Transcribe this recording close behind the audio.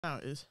Now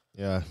it is.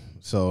 Yeah,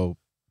 so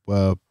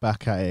we're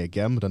back at it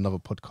again with another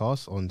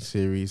podcast on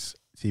series,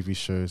 TV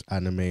shows,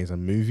 animes,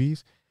 and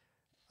movies.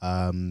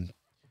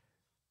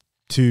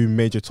 Two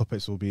major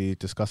topics will be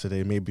discussed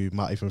today. Maybe we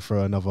might even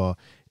throw another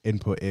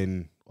input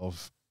in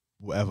of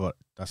whatever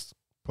that's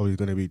probably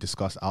going to be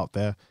discussed out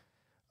there.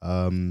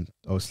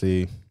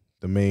 Obviously,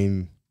 the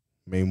main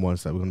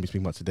ones that we're going to be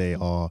speaking about today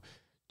are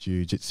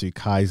Jujutsu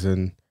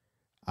Kaisen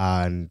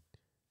and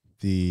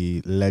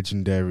the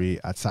legendary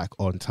Attack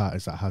on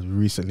Titans that has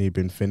recently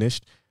been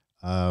finished.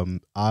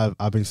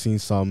 I've been seeing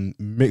some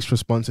mixed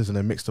responses and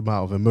a mixed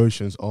amount of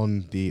emotions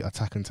on the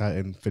Attack on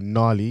Titan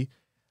finale,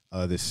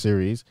 this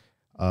series.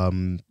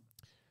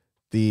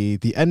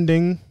 The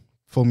ending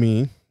for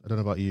me, I don't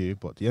know about you,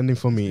 but the ending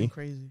for me,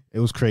 it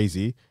was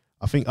crazy.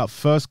 I think at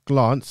first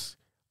glance,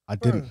 I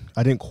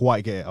didn't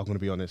quite get it. I'm gonna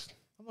be honest.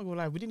 I'm not gonna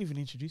lie, we didn't even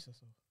introduce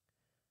ourselves.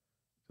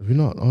 Have we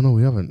not? Oh no,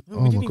 we haven't. No,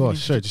 Oh my gosh,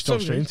 sure, just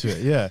jump straight into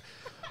it. Yeah.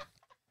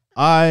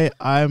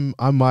 I'm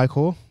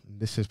Michael.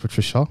 This is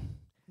Patricia.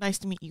 Nice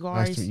to meet you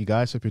guys. Nice to meet you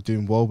guys. Hope you're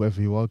doing well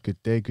wherever you are.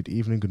 Good day, good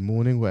evening, good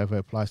morning, whatever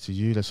applies to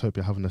you. Let's hope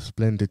you're having a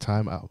splendid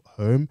time at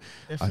home.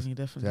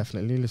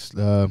 Definitely.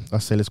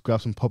 Let's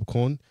grab some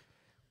popcorn,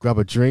 grab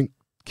a drink,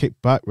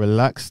 kick back,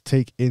 relax,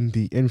 take in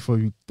the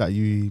info that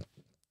you.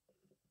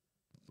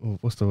 Oh,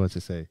 what's the word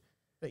to say?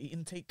 That you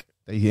intake.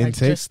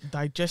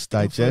 Digest.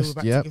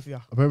 Yeah.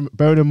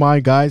 Bearing in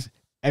mind, guys,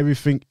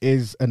 everything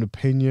is an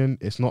opinion.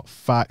 It's not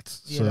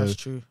fact. Yeah, that's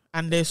true.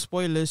 And there's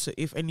spoilers, so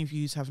if any of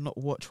you have not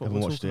watched what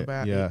we're talking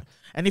about,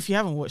 and if you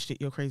haven't watched it,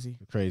 you're crazy.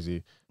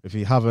 If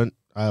you haven't,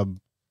 I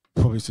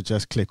probably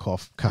suggest click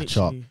off, catch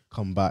up,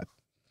 come back,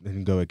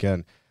 and go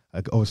again.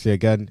 Obviously,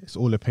 again, it's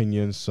all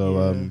opinions,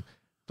 so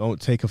don't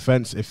take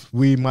offense. If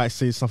we might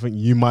say something,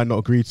 you might not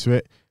agree to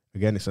it.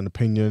 Again, it's an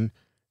opinion.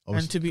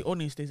 Obviously, and to be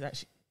honest, there's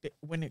actually,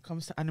 when it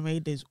comes to anime,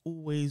 there's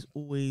always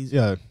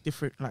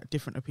different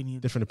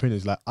opinions. Different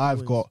opinions. Like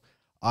I've got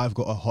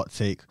a hot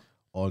take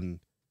on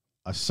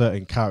a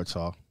certain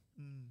character,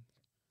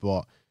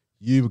 but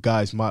you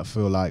guys might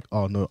feel like,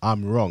 oh no,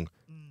 I'm wrong.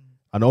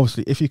 And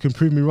obviously, if you can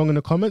prove me wrong in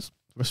the comments,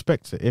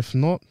 respect it. If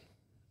not,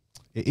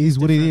 it is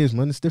what it is,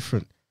 man. It's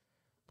different.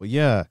 But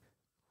yeah,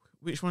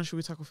 which one should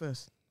we tackle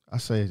first? I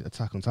say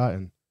Attack on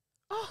Titan.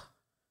 Oh,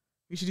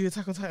 we should do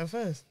Attack on Titan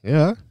first.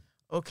 Yeah.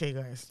 Okay,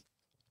 guys.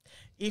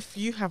 If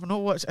you have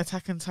not watched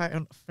Attack on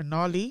Titan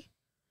finale,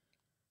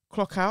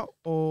 clock out,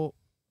 or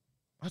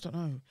I don't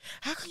know.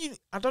 How can you?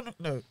 I don't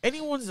know.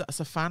 Anyone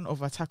that's a fan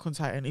of Attack on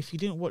Titan, if you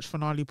didn't watch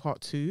finale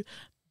part 2,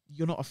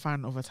 you're not a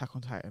fan of Attack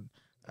on Titan.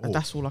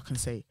 That's all I can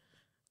say.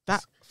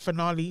 That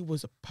finale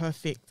was a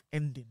perfect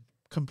ending.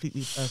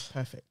 Completely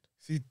perfect.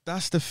 See,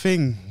 that's the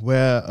thing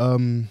where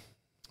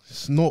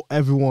not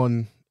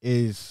everyone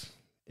is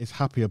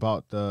happy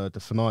about the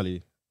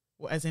finale.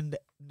 Well, as in the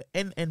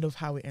end of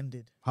how it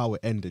ended. How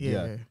it ended,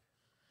 yeah.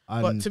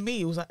 But to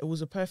me, it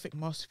was a perfect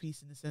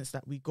masterpiece in the sense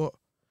that we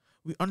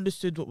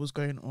understood what was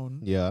going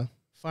on. Yeah.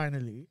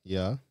 Finally.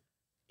 Yeah.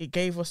 It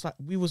gave us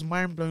we was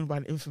mind blown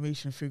by the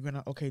information, figuring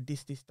out, okay,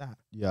 this, that.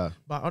 Yeah.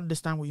 But I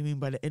understand what you mean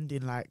by the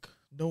ending. Like,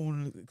 no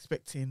one was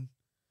expecting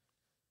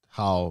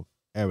how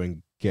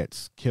Eren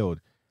gets killed.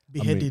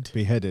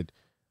 Beheaded.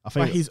 I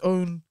think by his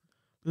own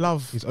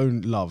love.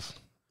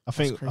 I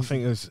think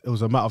it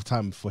was a matter of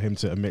time for him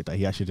to admit that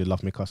he actually did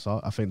love Mikasa.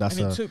 I think that's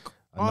it took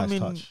nice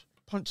touch.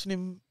 Punching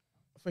him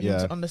for him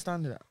to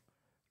understand that.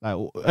 Like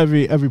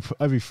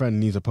every friend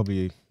needs a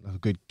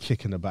good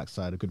kick in the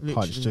backside, a good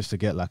punch, just to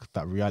get like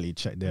that reality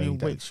check there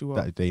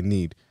that they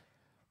need.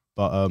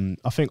 But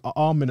I think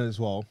Armin as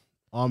well.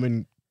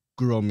 Armin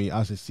grew on me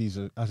as a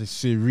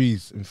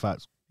series, in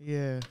fact.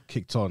 Yeah,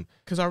 kicked on.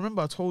 Because I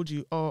remember I told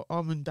you, oh,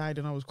 Armin died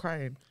and I was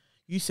crying.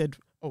 You said,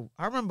 oh,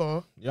 I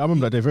remember. Yeah, I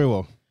remember that day very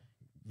well.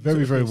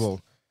 Very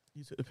well.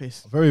 You took the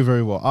piss. Very,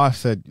 very well. I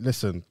said,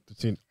 listen,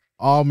 between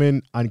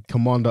Armin and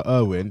Commander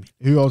Erwin,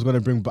 who I was going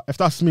to bring back. If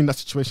that's me in that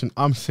situation,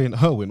 I'm saying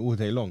Erwin all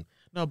day long.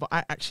 No, but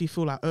I actually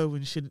feel like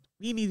Erwin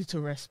he needed to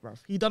rest, bruv.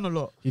 He done a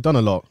lot. He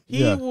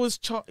was,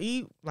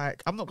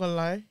 I'm not going to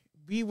lie,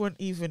 we weren't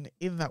even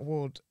in that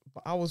world,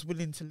 but I was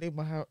willing to lay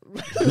my house.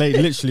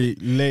 literally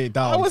lay it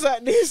down. I was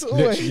like this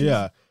always.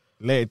 Yeah.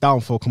 Lay it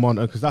down for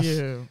Commander, because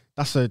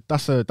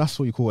that's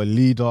what you call a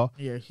leader.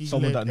 Yeah,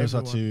 someone that knows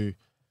how to,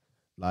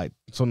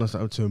 someone that's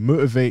how to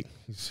motivate.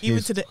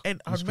 Even to the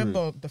end. I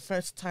remember the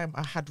first time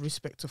I had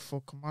respect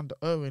for Commander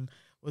Erwin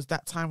was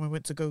that time we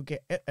went to go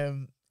get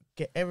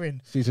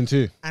Eren. Season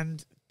 2.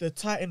 And the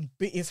Titan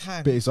bit his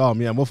hand. Bit his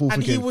arm, yeah. And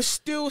thinking, he was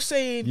still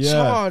saying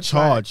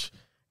charge.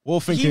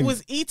 Thinking, he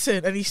was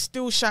eaten and he's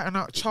still shouting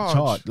out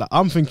charge. Like,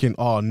 I'm thinking,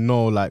 oh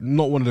no, like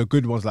not one of the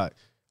good ones. Like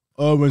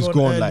Erwin's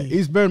gone. Like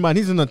bear in mind,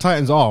 he's in the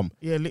Titan's arm.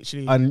 Yeah,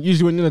 literally. And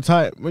usually when you're in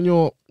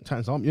the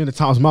Titan's arm, you're in the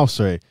Titan's mouth.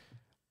 Sorry.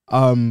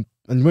 And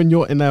when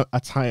you're in a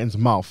Titan's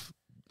mouth,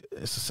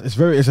 it's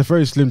a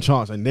very slim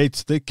chance, and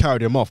they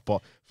carried him off.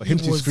 But for him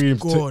to scream,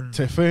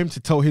 for him to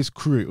tell his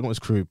crew, not his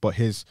crew, but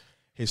his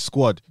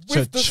squad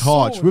to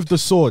charge with the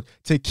sword,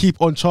 to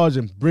keep on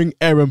charging, bring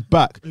Eren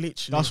back.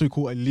 Literally. That's what we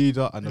call a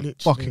leader and a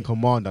fucking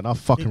commander, and I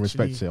fucking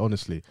respect it,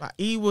 honestly. Like,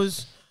 he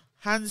was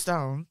hands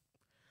down,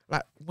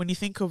 like when you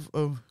think of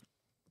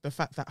the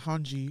fact that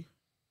Hanji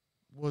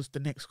was the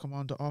next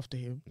commander after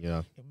him,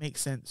 Yeah. it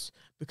makes sense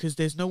because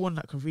there's no one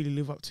that can really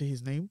live up to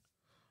his name.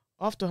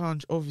 After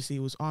Hanj, obviously,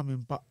 it was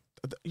Armin, but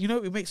you know,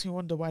 it makes me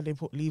wonder why they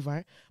put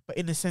Levi. But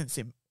in a sense,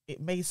 it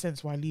made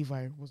sense why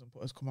Levi wasn't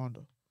put as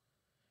commander.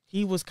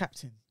 He was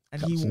captain,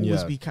 and he will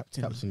always be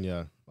captain. Captain,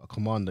 yeah. A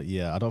commander,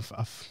 yeah. I don't.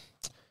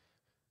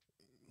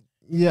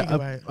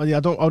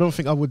 I don't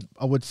think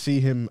I would see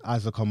him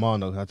as a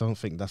commander. I don't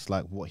think that's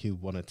like what he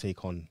would want to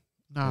take on.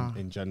 Nah,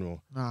 in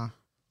general. nah.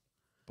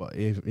 But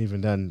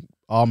even then,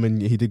 Armin,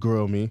 he did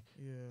grow on me.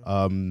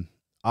 Yeah.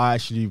 I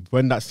actually,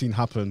 when that scene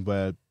happened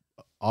where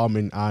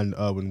Armin and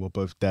Erwin were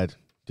both dead,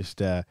 just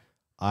there,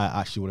 I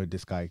actually wanted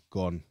this guy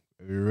gone,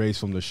 erased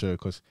from the show,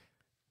 because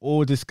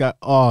all this guy,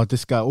 all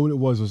it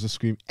was a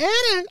scream,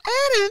 Eren.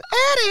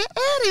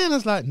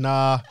 It's like,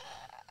 nah.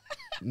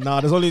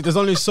 There's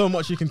only so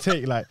much you can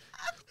take. Like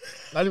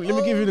let me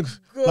give you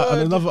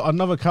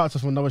another character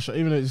from another show,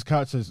 even though this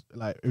character's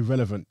like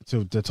irrelevant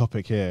to the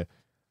topic here.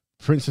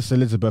 Princess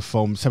Elizabeth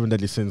from Seven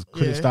Deadly Sins,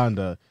 couldn't stand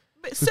her.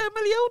 Sir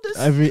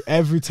Meliodas.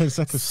 Every 10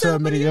 seconds, Sir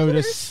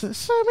Meliodas.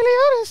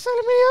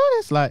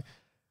 Like,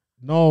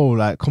 no,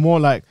 like, come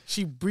on, like.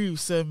 She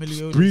breathes Sir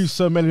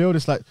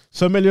Meliodas. Like,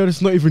 Sir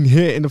Meliodas not even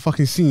here in the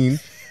fucking scene.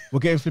 We're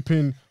getting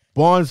flipping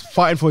Barnes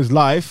fighting for his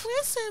life.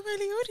 Where's Sir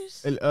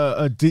Meliodas?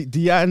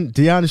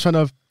 Deanne is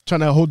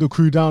trying to hold the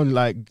crew down.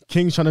 Like,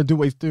 King's trying to do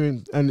what he's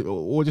doing, and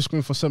we're just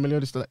going for Sir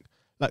Meliodas.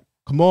 Like,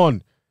 come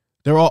on.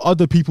 There are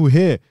other people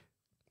here.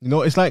 You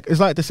know, it's like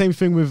the same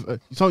thing with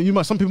some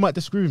people might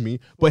disagree with me,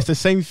 but it's the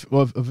same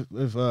with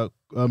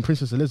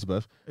Princess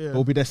Elizabeth. Yeah. It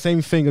will be the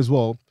same thing as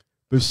well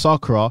with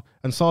Sakura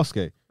and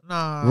Sasuke.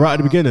 Nah, right at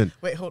the beginning.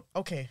 Wait, hold.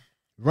 Okay,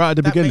 right at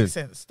the beginning.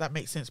 That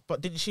makes sense.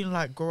 But didn't she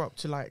like grow up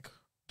to like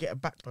get a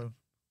backbone?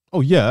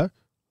 Oh yeah,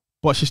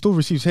 but she still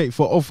receives hate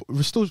for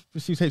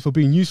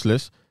being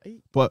useless.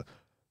 But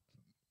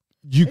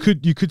you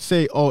could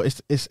say, oh,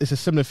 it's a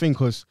similar thing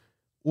because.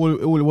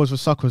 All it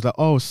was Sakura was like,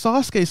 oh,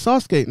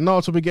 Sasuke.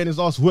 Naruto be getting his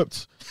ass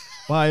whipped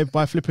by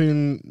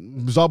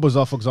flipping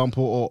Zabuza, for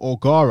example, or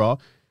Gaara,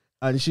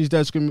 and she's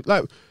there screaming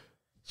like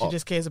she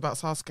just cares about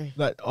Sasuke.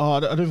 Like, oh,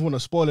 I don't even want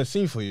to spoil a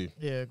scene for you.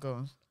 Yeah, go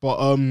on. But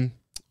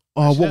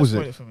actually, what was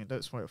it?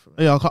 Don't spoil it for me.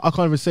 Yeah, I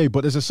can't even say.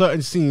 But there's a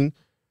certain scene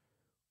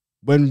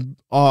when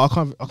I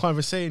can't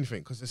even say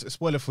anything because it's a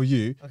spoiler for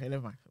you. Okay,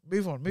 never mind.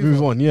 Move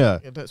on. Yeah,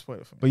 don't spoil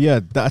it for me. But yeah,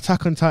 the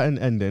Attack on Titan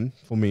ending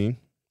for me.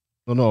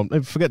 No,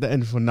 forget the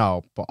end for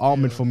now. But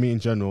Armin, for me in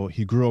general,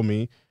 he grew on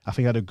me. I think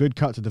he had a good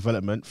character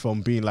development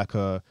from being like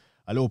a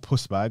little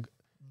puss bag.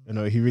 You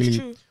know, he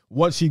really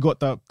once he got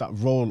that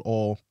role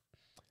or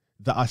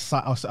that I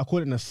call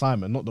it an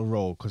assignment, not the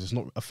role because it's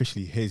not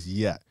officially his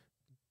yet.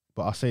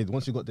 But I say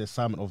once he got the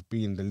assignment of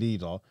being the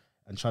leader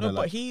and trying to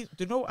like.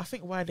 But I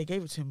think why they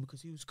gave it to him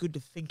because he was good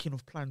at thinking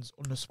of plans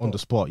on the spot. On the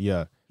spot,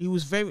 yeah. He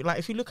was very like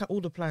if you look at all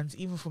the plans,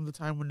 even from the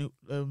time when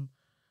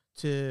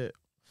to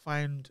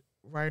find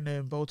Reiner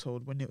and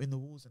Bertold when they're in the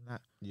walls and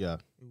that. Yeah.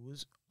 It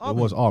was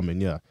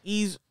Armin, yeah.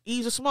 He's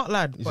a smart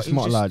lad. He's a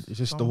smart lad. It's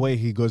just the way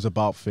he goes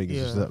about things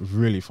is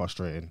really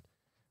frustrating.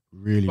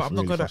 Really, but I'm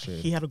not gonna.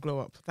 He had a glow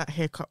up. That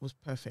haircut was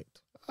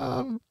perfect.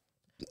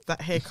 That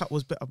haircut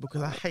was better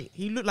because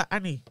he looked like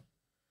Annie.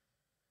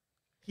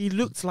 He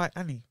looked like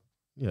Annie.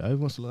 Yeah, everyone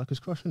wants to look like his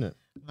crush, innit?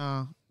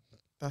 Nah,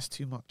 that's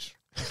too much.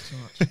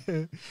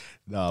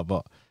 Nah,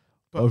 but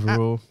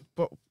overall.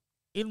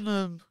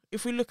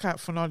 If we look at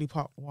finale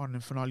part 1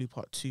 and finale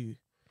part 2,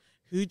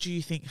 who do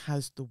you think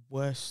has the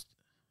worst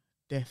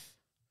death?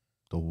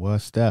 The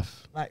worst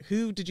death? Like,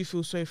 who did you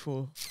feel sorry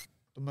for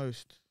the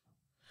most?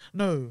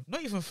 No,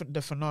 not even for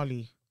the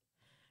finale.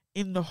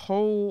 In the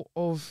whole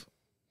of...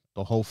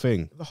 The whole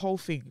thing? The whole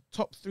thing.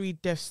 Top 3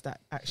 deaths that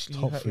actually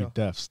hurt you. Top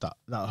 3 deaths that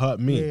hurt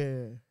me?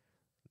 Yeah.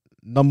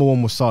 Number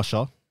 1 was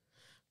Sasha.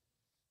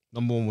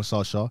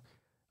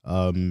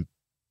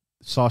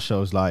 Sasha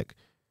was like...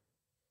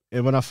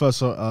 When I first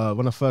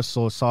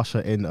saw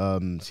Sasha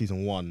in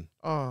season 1,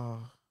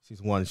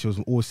 she was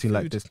always seen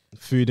like this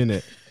food in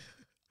it,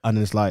 and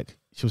it's like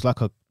she was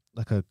like a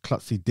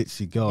klutzy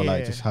ditzy girl,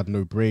 like just had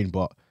no brain.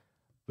 But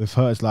with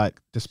her, it's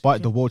like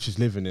despite the world she's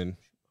living in,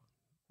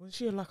 was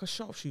she like a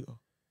sharpshooter?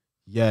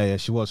 Yeah,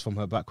 she was from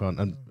her background,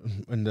 and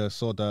when they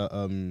saw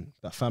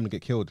that family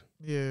get killed,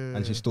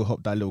 and she still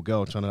helped that little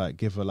girl, trying to like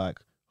give her like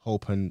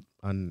hope and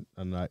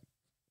like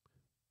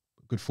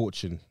good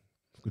fortune.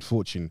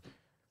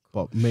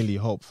 But mainly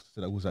hope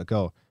that was that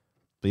girl.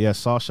 But yeah,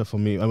 Sasha for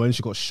me. And when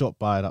she got shot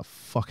by that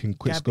fucking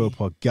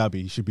quickscoper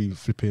Gabby, he should be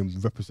flipping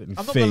representing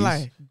I'm FaZe. not gonna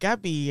lie,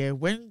 Gabby.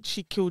 When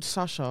she killed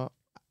Sasha,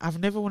 I've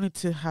never wanted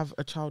to have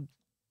a child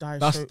die.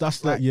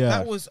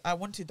 That was I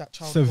wanted that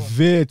child.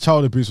 Severe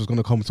child abuse was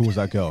gonna come towards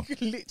that girl.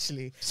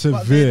 Literally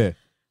severe.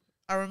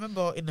 I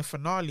remember in the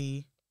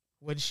finale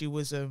when she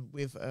was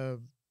with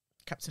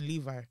Captain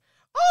Levi.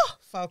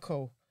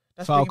 Falco.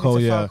 Falco,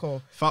 yeah.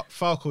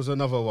 Falco's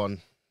another one.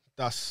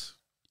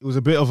 It was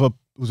a bit of a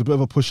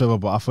pushover,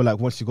 but I feel like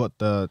once you got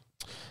I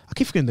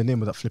keep forgetting the name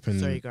of that flipping.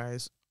 Sorry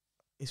guys,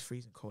 it's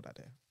freezing cold out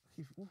there.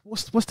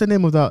 What's the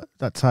name of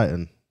that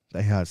Titan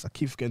that he has? I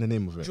keep forgetting the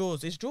name of it.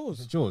 Jaws. It's Is Jaws.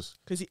 it Jaws?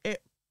 Because he ate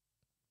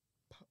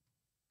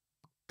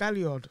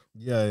Galliard.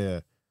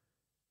 Yeah.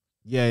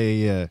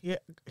 Yeah,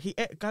 he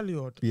ate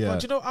Galliard. Yeah.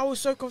 But you know, I was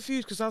so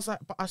confused because I was like,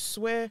 but I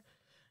swear,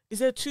 is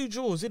there 2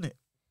 Jaws in it?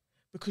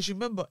 Because you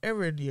remember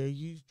Eren,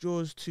 used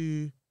Jaws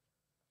to.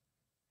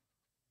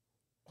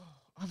 Oh,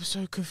 I'm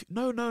so confused.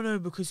 No,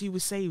 because he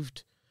was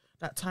saved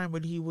that time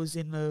when he was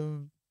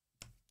in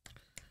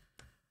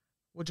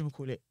what do you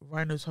call it?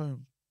 Rhino's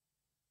home.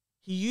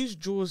 He used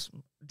Jaws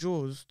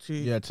to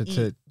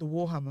eat the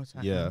Warhammer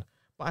Titan. Yeah.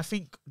 But I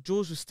think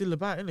Jaws was still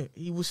about, innit?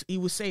 He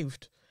was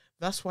saved.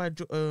 That's why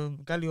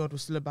Galliard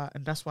was still about,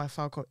 and that's why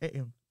Falco ate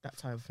him that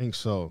time. I think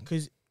so.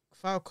 Because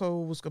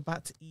Falco was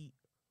about to eat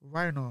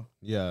Rhino.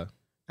 Yeah.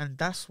 And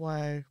that's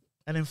why.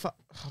 And in fact,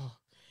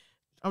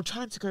 I'm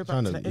trying to go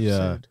back to the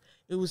episode.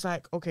 It was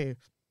like, okay,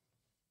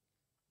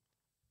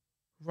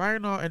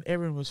 Rhino and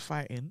Eren was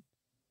fighting.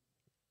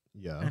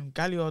 Yeah. And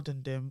Galliard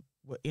and them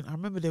were in. I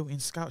remember they were in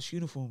Scouts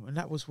uniform, and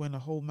that was when the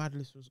whole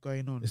madness was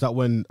going on. Is that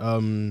when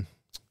Armin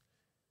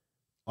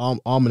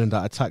and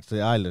that attacked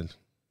the island?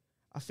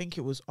 I think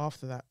it was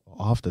after that.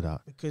 After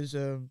that, because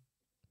I'm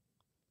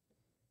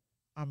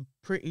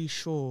pretty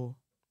sure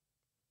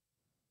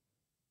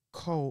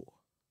Colt.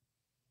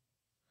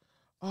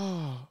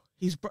 Oh,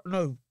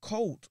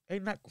 Colt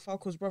ain't that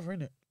Falco's brother,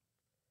 innit?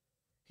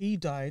 He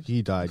died.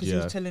 Because he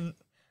was telling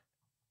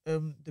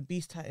the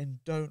Beast Titan,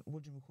 don't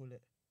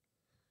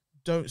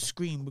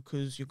scream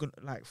because you're gonna,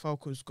 like,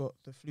 Falco's got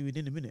the fluid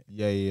in a minute.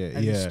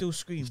 And he still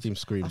screamed. He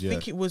screamed. I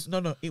think it was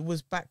it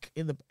was back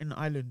in the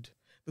island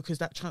because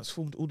that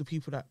transformed all the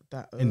people that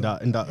in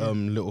that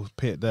little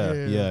pit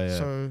there. Yeah.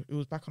 So it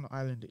was back on the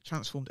island. It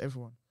transformed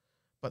everyone,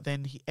 but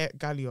then he ate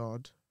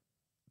Galliard.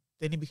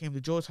 Then he became the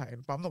Jaw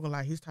Titan. But I'm not gonna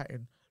lie, his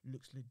Titan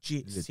looks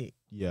legit sick.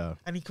 Yeah,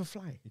 and he can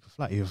fly.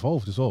 He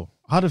evolved as well.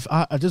 I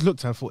just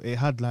looked and thought it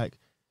had like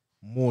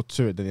more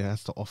to it than it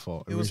has to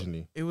offer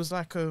originally. It was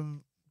like I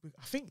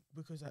think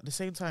because at the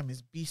same time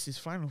his beast is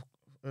spinal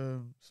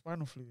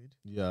fluid.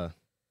 Yeah.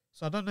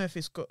 So I don't know if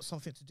it's got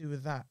something to do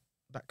with that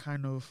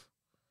kind of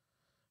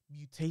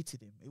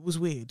mutated him. It was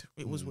weird.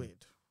 It was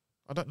weird.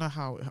 I don't know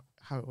how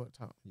it worked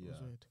out. It was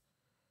weird.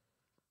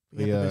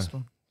 But the best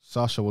one.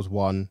 Sasha was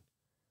one.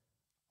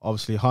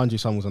 Obviously,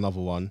 Hanji-san was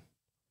another one.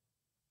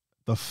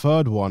 The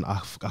third one, I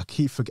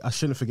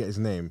shouldn't forget his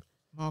name.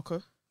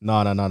 Marco.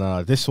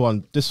 No. This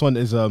one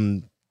is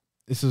one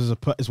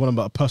of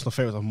the personal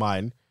favorites of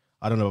mine.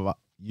 I don't know about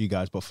you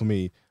guys, but for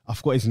me, I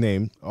forgot his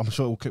name. I'm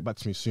sure it will kick back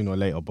to me sooner or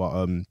later.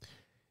 But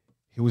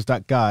he was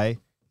that guy. He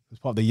was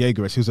part of the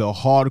Jaegerists. He was a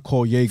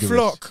hardcore Jaegerist.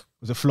 Flock.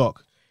 Was it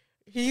Flock?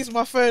 He's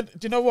my friend.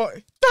 Do you know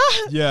what?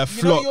 Yeah, You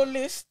Flock. know your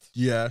list?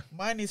 Yeah.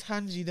 Mine is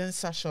Hanji, then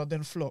Sasha,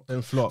 then Flock.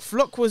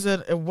 Flock was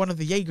one of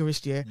the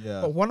Jaegerists, yeah.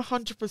 But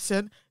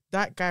 100%,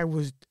 that guy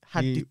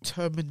had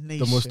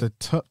determination.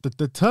 The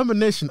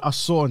determination I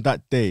saw on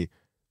that day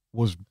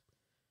was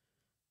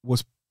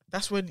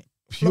that's when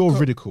pure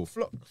ridicule.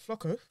 Flock.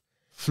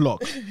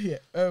 Yeah.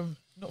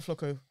 Not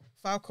Flocko.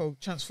 Falco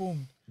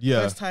transformed.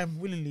 Yeah. First time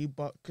willingly,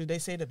 but because they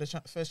say that the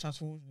first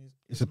transformation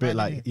is a bit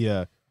like,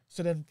 yeah.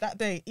 So then that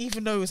day,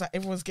 even though it's like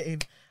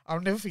I'll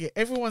never forget,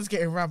 everyone's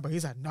getting Rambo.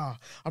 He's like, nah,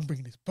 I'm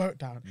bringing this boat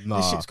down.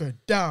 This shit's going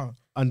down.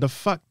 And the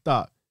fact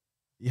that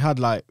he had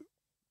like,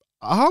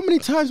 how many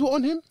times were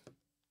on him?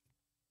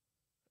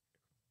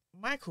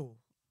 Michael,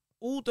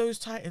 all those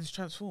Titans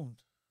transformed.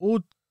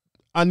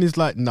 And he's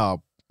like, nah,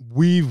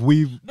 we've.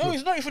 No,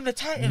 it's not even the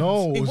Titans.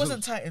 No, it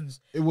wasn't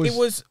Titans. It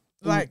was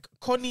like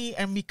Connie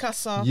and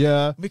Mikasa.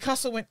 Yeah.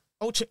 Mikasa went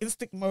Ultra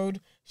Instinct mode.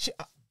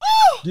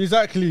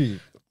 Exactly.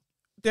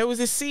 There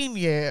was a scene,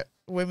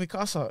 where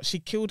Mikasa, she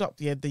killed up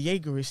the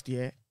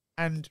Jaegerist,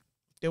 and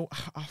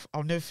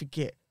I'll never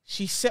forget.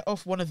 She set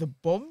off one of the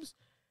bombs.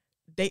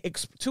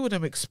 Two of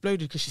them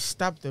exploded because she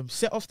stabbed them,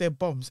 set off their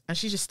bombs, and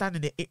she's just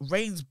standing there. It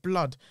rains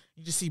blood.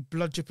 You just see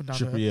blood dripping down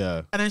her.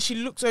 Yeah. And then she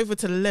looks over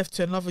to the left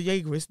to another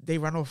Jaegerist. They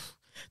ran off.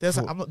 They was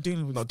like, I'm not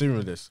dealing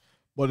with this.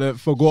 But then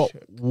forgot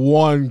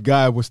one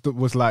guy was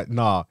like,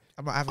 nah,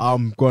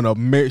 I'm gonna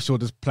make sure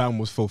this plan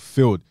was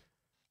fulfilled.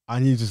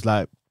 And he's just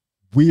like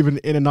weaving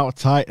in and out of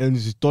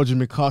Titans, just dodging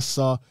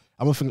Mikasa.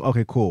 I'm thinking,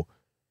 okay, cool.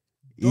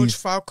 Dodge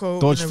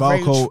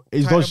Falco.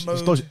 He's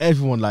dodged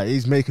everyone. Like,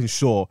 he's making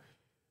sure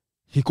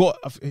he got.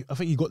 I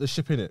think he got the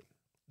ship in it.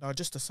 No,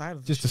 just the side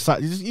of just the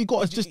side.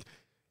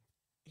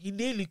 He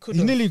nearly could.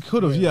 He nearly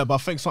could have. Yeah, but I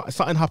think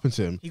something happened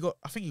to him.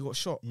 I think he got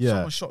shot. Yeah,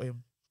 someone shot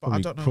him. But probably,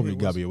 I don't know. Probably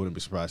Gabby. I wouldn't be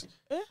surprised.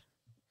 Yeah.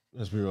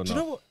 Let's be real. Do you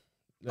know what?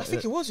 I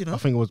think it was. I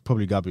think it was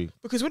probably Gabby.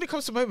 Because when it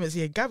comes to moments,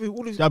 Gabby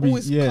always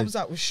comes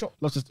out with shot.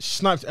 She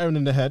sniped Eren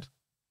in the head.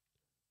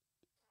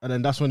 And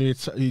then that's when he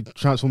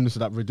transformed into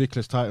that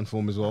ridiculous Titan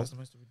form as well. That's the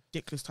most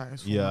ridiculous Titan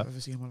form I've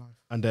ever seen in my life.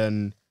 And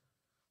then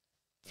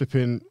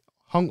flipping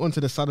hung onto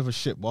the side of a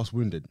ship whilst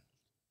wounded.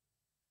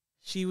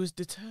 She was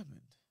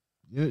determined.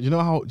 Do you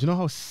know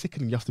how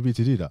sickening you have to be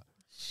to do that?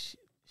 She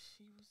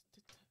was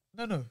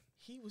determined. No,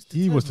 he was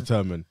determined. He was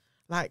determined.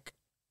 Like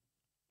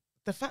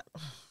the fact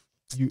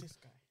this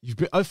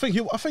guy. I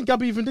think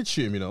Gabby even did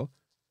shoot him, you know.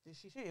 Did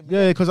she shoot him?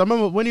 Yeah, because I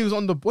remember when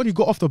he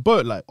got off the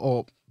boat, like,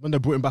 or when they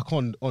brought him back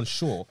on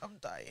shore. I'm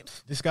dying.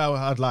 This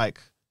guy had like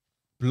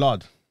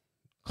blood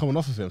coming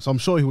off of him, so I'm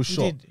sure he was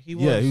shot. He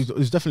was. Yeah, he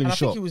was definitely and I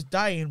shot. think he was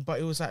dying, but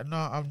it was like, no,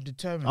 I'm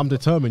determined. I'm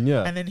determined.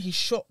 Yeah. And then he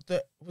shot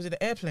was it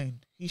the airplane?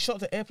 He shot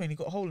the airplane. He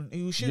got a hole in.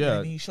 He was shooting, Yeah.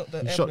 and he shot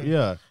the He airplane. shot.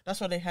 Yeah.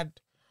 That's why they had.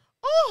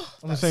 Oh,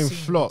 On the that same scene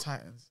with flock.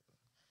 Titans.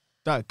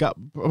 That gap,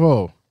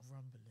 bro.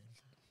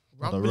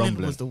 Rumbling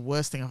was the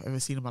worst thing I've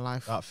ever seen in my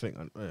life. That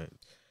thing.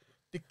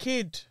 The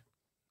kid.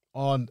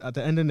 On at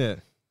the end of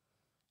it,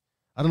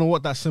 I don't know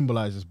what that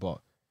symbolizes, but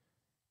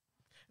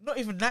Not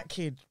even that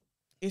kid.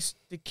 It's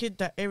the kid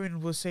that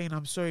Erin was saying,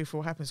 I'm sorry for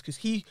what happens, because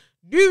he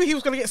knew he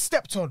was going to get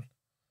stepped on.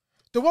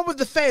 The one with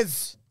the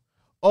fez.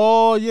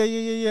 oh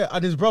yeah.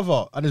 And his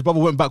brother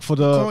went back for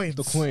the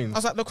coins. I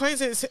was like, the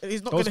coins is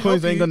not going Those to help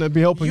coins ain't you. gonna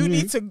be helping you. You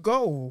need to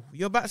go.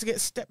 You're about to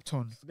get stepped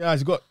on. Guys,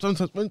 you got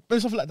sometimes when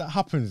something like that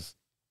happens,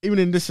 even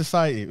in this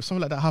society, if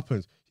something like that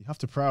happens, you have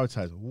to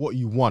prioritize what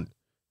you want.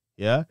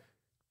 Yeah.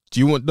 Do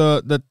you want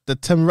the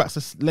 10 racks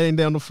that's laying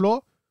there on the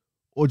floor,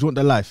 or do you want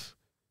the life?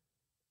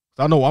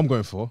 I know what I'm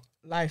going for.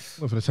 Life.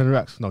 I'm going for the 10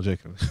 racks. No, I'm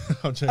joking.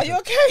 I'm joking. Are you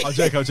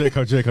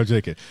okay? I'm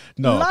joking.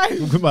 No, Life.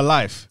 I'm with my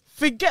life.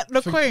 Forget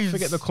the coins.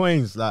 Forget the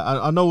coins. Like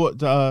I know what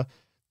the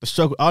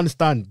struggle. I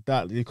understand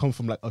that you come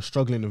from like a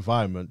struggling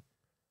environment.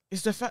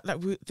 It's the fact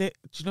that do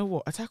you know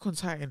what? Attack on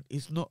Titan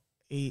is not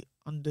a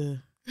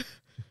under.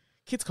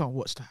 Kids can't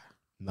watch that.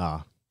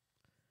 Nah,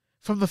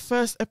 From the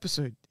first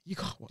episode, you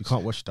can't watch. you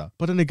can't watch that.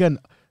 But then again,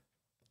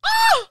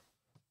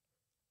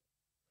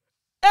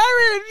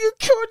 Erin, you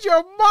killed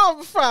your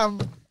mom, fam.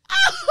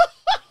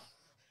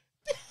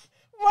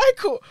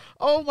 Michael,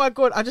 oh my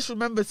god, I just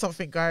remembered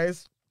something,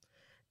 guys.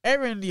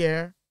 Erin,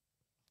 yeah,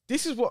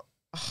 this is what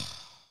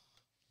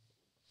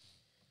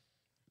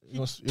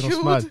you're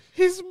killed not mad.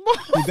 his mom.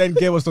 He then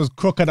gave us those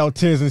crocodile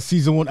tears in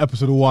season 1,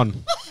 episode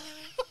 1.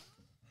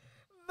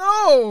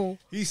 No,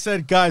 He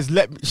said, "Guys,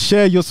 let me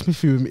share your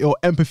sympathy with me or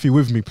empathy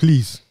with me,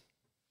 please."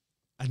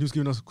 And he was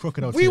giving us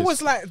crocodile we tears.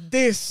 was like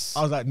this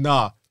I was like,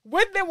 "Nah."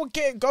 when they were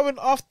going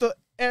after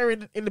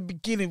Erin in the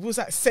beginning. We was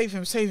like, save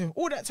him.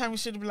 All that time we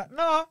should have been like,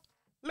 nah,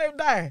 let him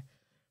die,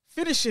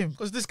 finish him.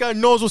 Because this guy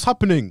knows what's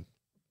happening.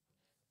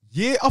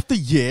 Year after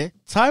year,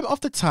 time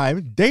after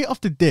time, day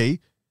after day,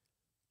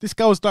 this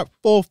guy was like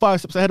 4 or 5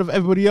 steps ahead of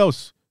everybody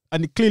else.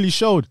 And it clearly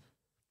showed.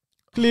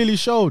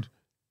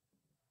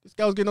 This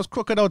guy was getting us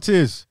crocodile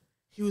tears.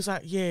 He was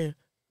like, yeah,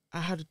 I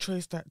had a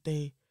choice that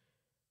day.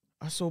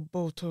 I saw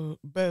Bell told,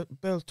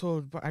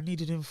 but I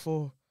needed him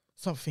for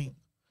something.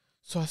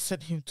 So I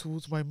sent him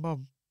towards my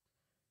mum.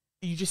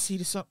 And you just see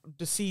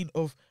the scene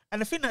of...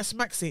 And the thing that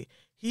smacks it,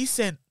 he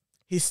sent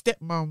his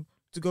stepmom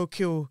to go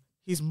kill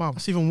his mum.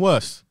 That's even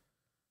worse.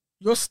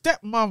 Your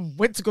stepmom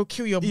went to go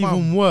kill your mum.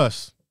 Even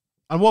worse.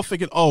 And we're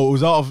thinking, oh, it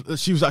was out of...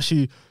 She was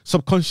actually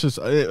subconscious.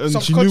 And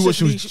she knew what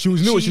she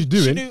was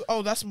doing. She knew,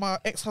 oh, that's my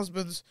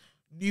ex-husband's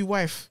new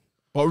wife.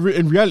 But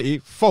in reality,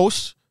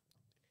 false.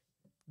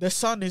 The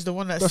son is the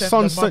one that The sent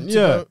son the mum to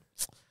yeah. go...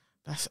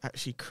 That's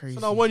actually crazy.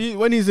 So now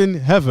when he's in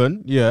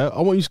heaven, yeah,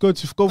 I want you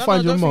to go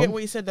find your don't mom. forget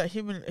what he said, that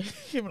him and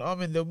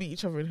Armin, they'll meet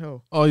each other in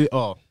hell. Oh, yeah,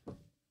 oh.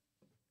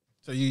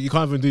 So you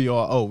can't even do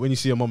your when you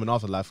see your mom in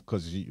afterlife,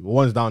 because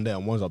one's down there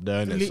and one's up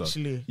there, innit?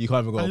 Literally. So you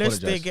can't even go unless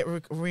apologize. they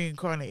get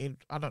reincarnated.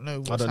 I don't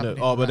know. I don't know.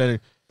 happening Oh, with but that.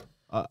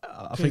 then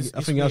I think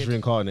it's he has weird.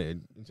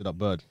 reincarnated into that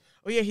bird.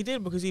 Oh yeah, he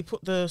did, because he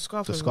put the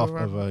scarf The around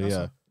over, Mikasa.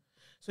 yeah.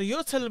 So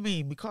you're telling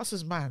me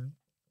Mikasa's man,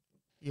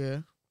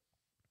 yeah,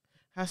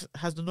 has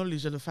the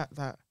knowledge of the fact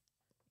that,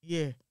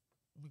 yeah,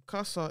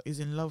 Mikasa is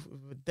in love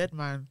with a dead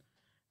man,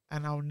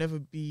 and I'll never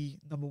be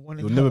number one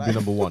in You'll her never life. be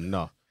number one,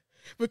 no.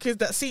 Because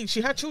that scene, she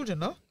had children,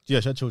 no? Yeah,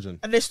 she had children.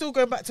 And they're still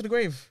going back to the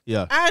grave.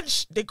 Yeah. And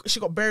she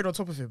got buried on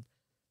top of him.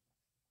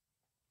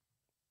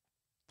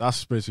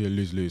 That's basically a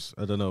lose-lose.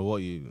 I don't know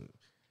what you...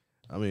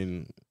 I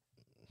mean,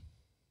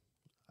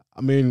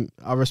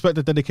 I respect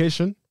the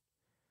dedication.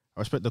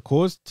 I respect the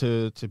cause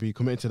to be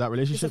committed to that It's the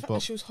relationship, fact but...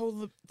 that she was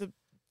holding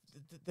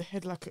the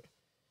head like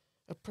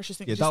a precious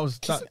thing. Yeah, just that was...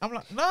 kissing. I'm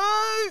like,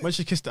 no! When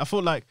she kissed it, I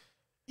felt like...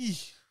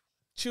 Eesh.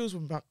 Chills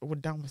were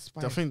down my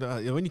spine. I think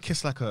that when you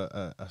kiss like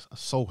a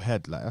soul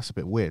head, like that's a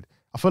bit weird.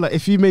 I feel like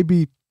if you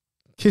maybe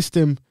kissed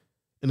him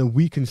in a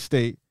weakened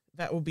state,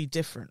 that would be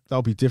different. that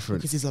would be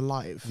different. Because he's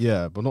alive.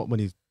 Yeah, but not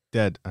when he's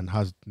dead and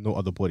has no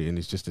other body and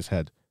it's just his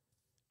head.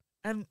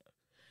 And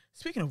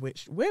speaking of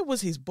which, where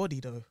was his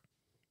body though?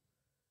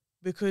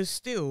 Because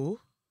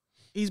still,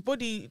 his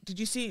body, did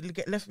you see it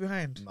get left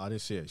behind? No, I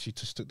didn't see it. She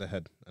just took the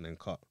head and then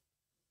cut.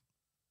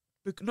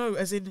 No,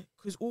 as in,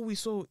 because all we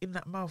saw in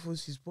that mouth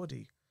was his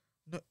body.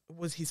 No,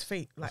 was his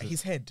fate, like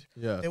his head.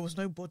 Yeah. There was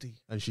no body.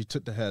 And she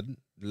took the head,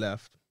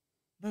 left.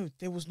 No,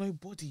 there was no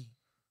body.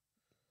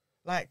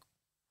 Like,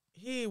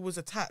 he was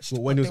attached.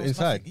 Well, when but he was there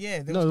inside? Nothing,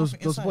 yeah, there No, was there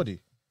nothing was a inside.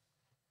 body.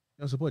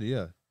 There was a body,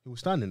 yeah. He was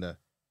standing there.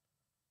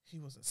 He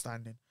wasn't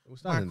standing. He was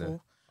standing Michael,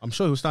 there. I'm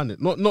sure he was standing.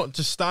 Not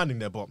just standing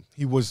there, but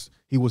he was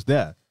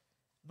there.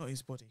 not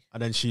his body.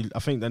 And then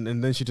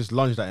and then she just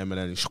lunged at him and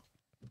then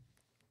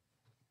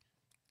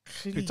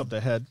picked up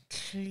their head,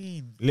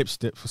 Clean.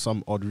 lipstick it for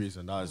some odd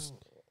reason. That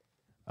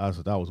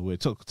was weird.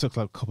 Took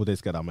like a couple of days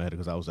to get out of my head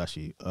because that was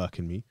actually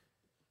irking me.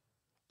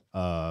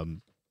 That's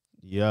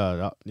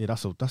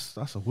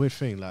a weird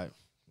thing. Like,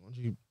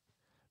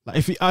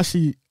 if he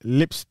actually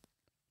lips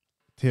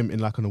him in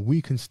like on a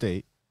weakened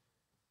state,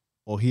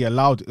 or he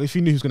allowed, if he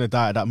knew he was gonna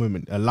die at that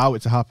moment, allow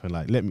it to happen.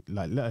 Like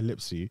let her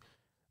lips you,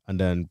 and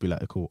then be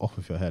like, cool, off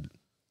with your head.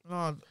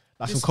 No,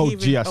 That's some cold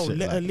G ass shit.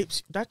 let like. her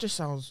lips. That just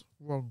sounds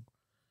wrong.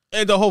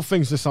 The whole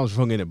thing just sounds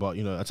wrong in it, but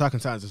Attack on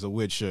Titans is a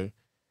weird show.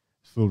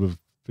 It's filled with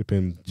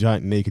flipping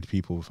giant naked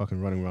people fucking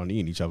running around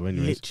eating each other.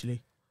 Anyways,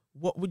 Literally.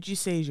 What would you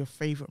say is your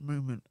favorite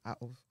moment out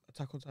of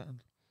Attack on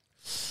Titan?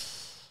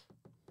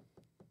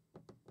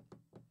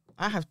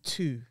 I have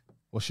two.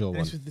 What's your one?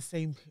 It's with the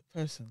same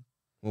person.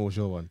 What was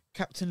your one?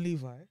 Captain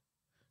Levi.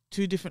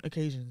 2 different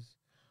occasions.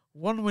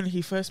 One when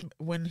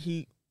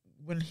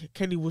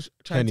Kenny was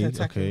trying to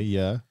attack him.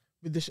 Yeah.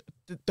 With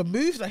the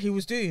move that he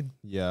was doing.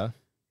 Yeah.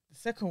 The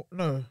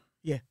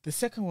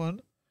second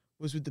one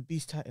was with the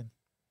Beast Titan.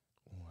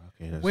 Oh,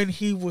 okay. When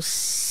he was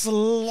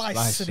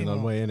slicing him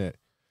away, innit?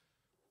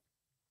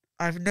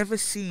 I've never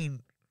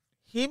seen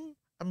him.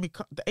 I mean,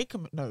 the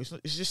Ackerman. No, it's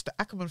not. It's just the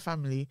Ackerman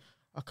family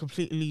are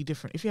completely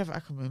different. If you have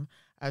Ackerman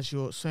as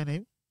your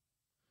surname,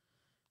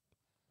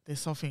 there's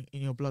something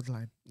in your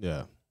bloodline.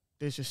 Yeah,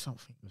 there's just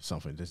something. There's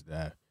something just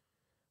there.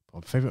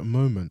 But favorite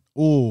moment.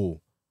 I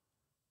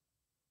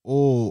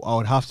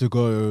would have to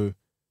go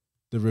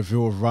the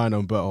reveal of Rhino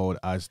and Berthold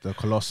as the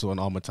Colossal and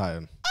Armor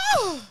Titan.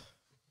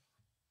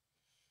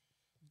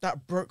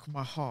 That broke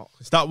my heart.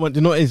 It's that one.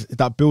 Is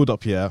that build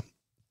up here?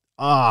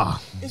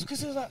 It's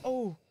because it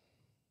was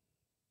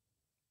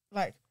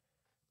like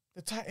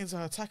the Titans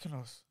are attacking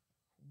us.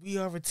 We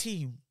are a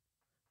team.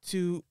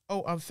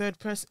 I'm third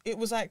person. It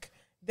was like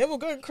they were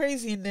going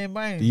crazy in their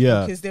mind.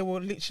 Yeah. Because they were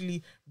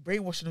literally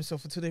brainwashing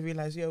themselves until they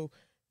realized,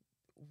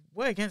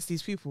 we're against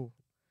these people.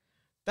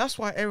 That's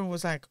why Aaron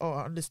was like,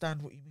 I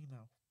understand what you mean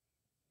now.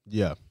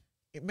 Yeah.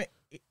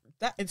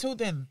 Until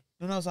then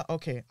I was like,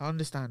 okay, I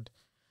understand.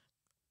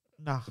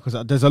 Nah. Because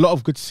there's a lot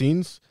of good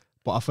scenes,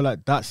 but I feel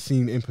like that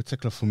scene in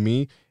particular for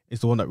me is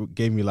the one that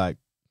gave me like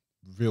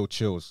real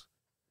chills.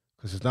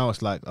 Because now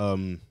it's like,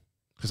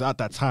 because at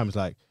that time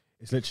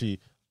it's literally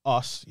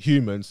us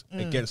humans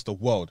against the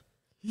world.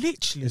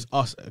 Literally, it's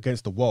us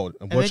against the world,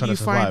 and we're trying to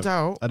survive.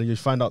 And then you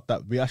find out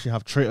that we actually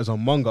have traitors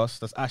among us.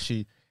 That's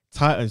actually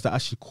Titans that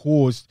actually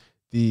caused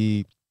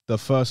the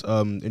first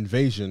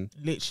invasion.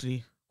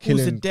 Literally,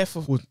 killing the death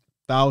of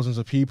thousands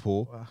of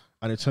people. Wow.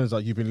 And it turns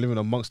out you've been living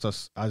amongst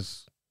us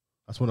as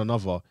one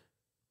another.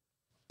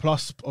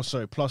 Plus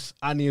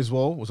Annie as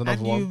well was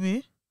another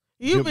one.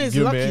 Yumi is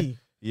lucky.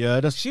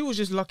 Yeah, she was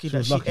just lucky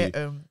that she ate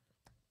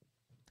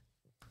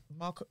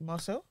Marcel.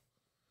 Marcel.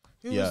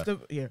 She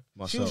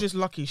was just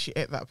lucky she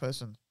ate that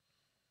person.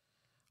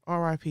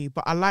 R.I.P.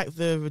 But I like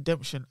the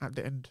redemption at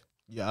the end.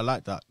 Yeah, I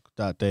like that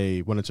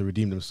they wanted to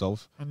redeem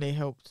themselves and they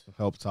helped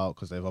out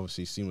because they've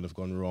obviously seen what they've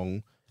gone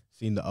wrong,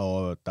 seen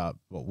that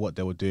what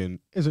they were doing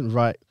isn't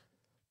right.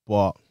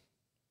 But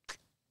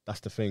that's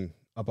the thing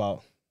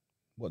about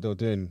what they were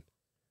doing.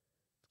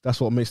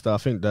 That's what makes I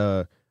think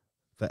the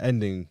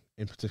ending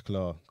in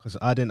particular, because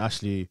I didn't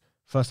actually,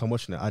 first time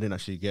watching it, I didn't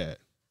actually get it.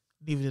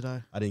 Neither did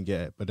I. I didn't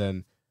get it. But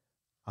then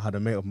I had a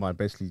mate of mine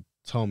basically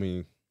tell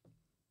me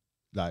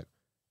like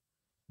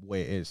what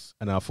it is.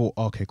 And I thought,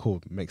 okay,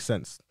 cool, makes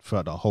sense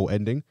throughout the whole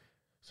ending.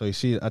 So you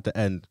see at the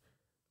end,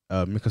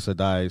 Mikasa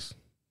dies,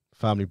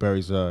 family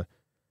buries her,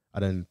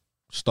 and then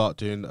start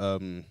doing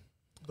the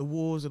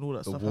wars and all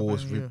that stuff. The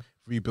wars,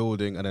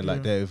 rebuilding, and then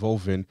like they're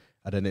evolving,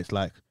 and then it's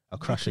like a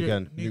crash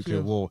again,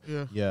 nuclear war.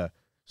 Yeah.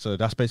 So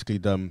that's basically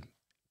them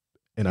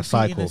in a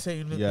cycle. The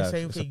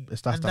same thing.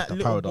 That's that the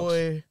little paradox.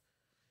 Boy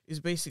is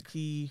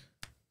basically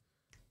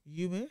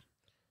Yume.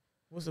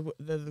 What's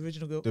the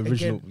original girl? The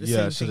original,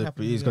 again, so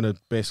he's gonna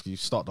basically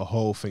start the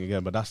whole thing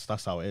again. But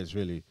that's how it is,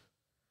 really.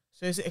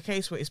 So is it a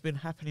case where it's been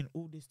happening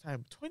all this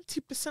time?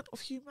 20%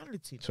 of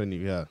humanity. 20,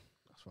 yeah,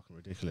 that's fucking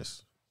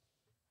ridiculous.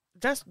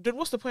 Then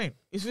what's the point?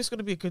 Is this going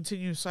to be a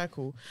continuous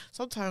cycle?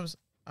 Sometimes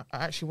I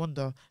actually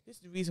wonder. This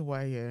is the reason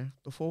why,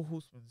 the Four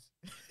Horsemen.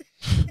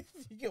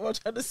 You get what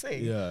I'm trying to say?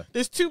 Yeah.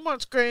 There's too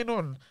much going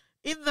on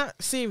in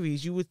that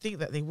series. You would think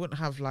that they wouldn't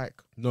have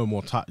like no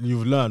more time.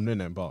 You've learned,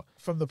 innit? But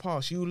from the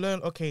past, you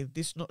learn. Okay,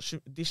 this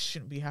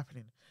shouldn't be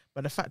happening.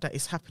 But the fact that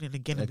it's happening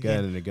again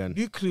and again,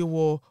 nuclear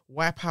war,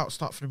 wipe out,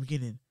 start from the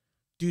beginning,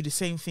 do the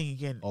same thing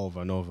again,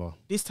 over and over.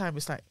 This time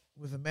it's like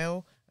with a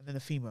male and then a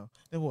female.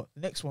 Then what?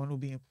 The next one will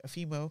be a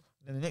female,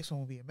 and then the next one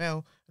will be a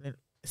male, and then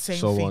same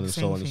thing, and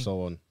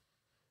so on.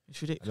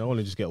 It's ridiculous. They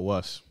only just get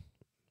worse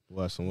and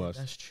worse.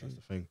 That's true. That's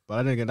the thing. But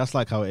then again, that's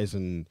like how it is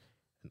in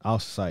our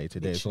society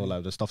today. Literally. It's all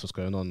like the stuff that's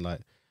going on.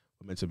 Like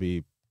we're meant to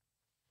be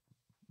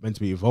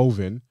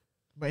evolving,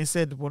 but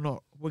instead we're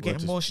not. We're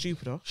getting more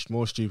stupider,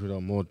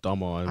 more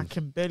dumber. And I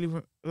can barely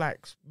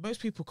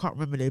most people can't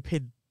remember their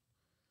PIN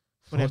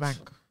for their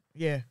bank.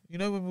 Yeah, you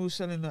know when we were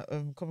selling at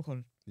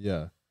Comic-Con.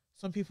 Yeah.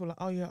 Some people are like,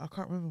 oh yeah, I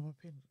can't remember my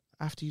PIN.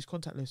 I have to use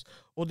contactless,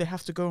 or they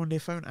have to go on their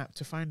phone app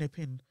to find their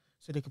PIN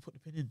so they could put the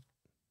pin in.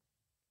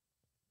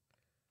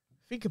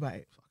 Think about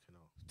it. Fucking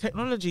hell.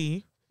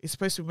 Technology is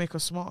supposed to make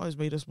us smarter, it's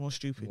made us more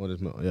stupid. What is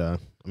yeah?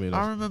 I mean,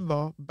 I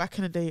remember back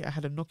in the day, I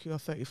had a Nokia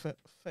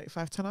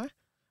 3510i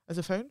as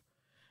a phone.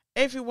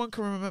 Everyone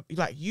can remember,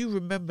 like, you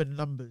remember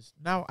numbers.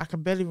 Now I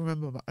can barely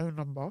remember my own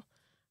number.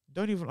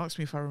 Don't even ask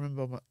me if I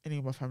remember any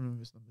of my family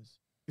members' numbers.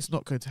 It's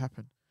not going to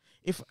happen.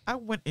 If I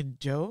went in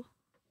jail,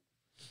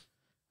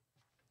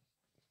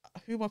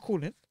 who am I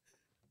calling?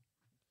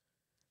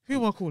 Who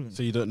am I calling?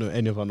 so you don't know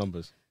any of our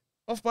numbers?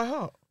 Off by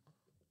heart.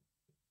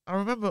 I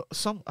remember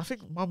I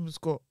think mum's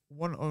got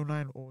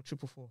 109 or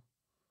 444.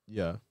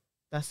 Yeah,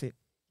 That's it.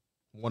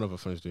 one of her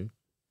phones do.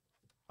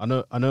 I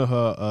know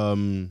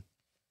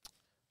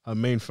her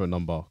main phone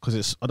number, because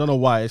it's, I don't know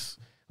why, it's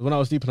when I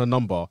was deep in her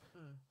number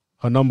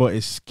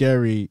is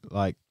scary,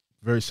 like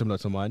very similar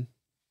to mine.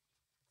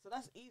 So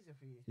that's easy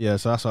for you. Yeah,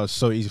 so that's why it's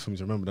so easy for me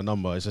to remember the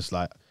number. It's just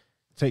like,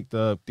 take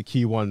the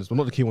key ones, well,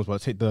 not the key ones,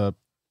 but take the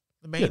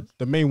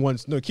main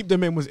ones. No, keep the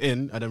main ones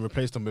in and then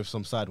replace them with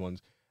some side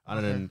ones.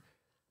 And then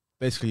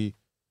basically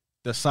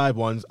the side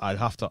ones, I'd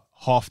have to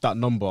half that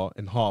number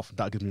in half.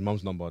 That gives me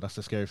mum's number. That's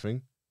the scary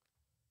thing.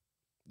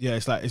 Yeah,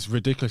 it's like, it's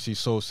ridiculously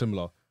so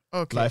similar.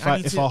 Okay.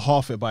 Like if I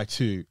half it by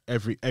 2,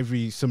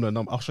 every similar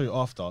number, I'll show you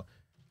after.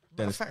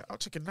 Matter of fact, I'll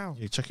check it now.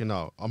 Yeah, check it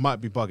out. I might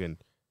be bugging.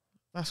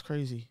 That's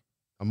crazy.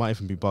 I might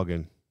even be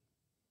bugging.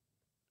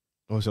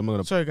 Obviously, I'm not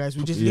gonna. Sorry, guys.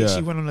 We just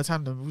literally went on a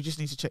tandem. We just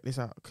need to check this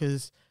out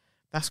because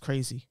that's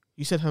crazy.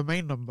 You said her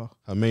main number.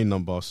 Her main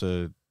number,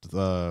 so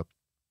the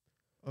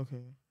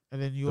Okay,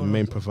 and then your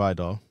main number.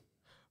 provider.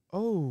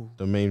 Oh.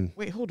 The main.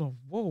 Wait, hold on.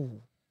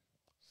 Whoa.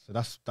 So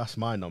that's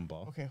my number.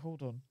 Okay,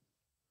 hold on.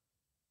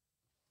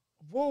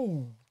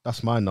 Whoa.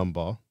 That's my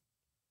number.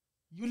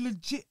 You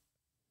legit.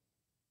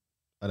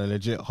 And then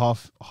legit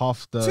half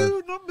the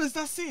 2 numbers.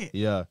 That's it.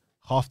 Yeah,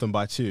 half them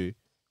by 2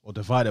 or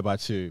divide it by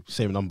 2,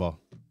 same number.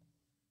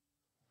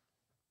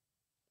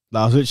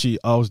 Like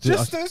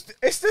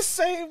It's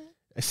the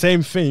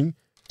same thing.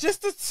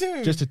 Just the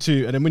 2. Just the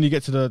 2, and then when you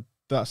get to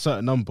that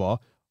certain number,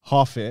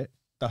 half it,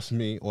 that's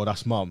me or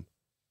that's mum.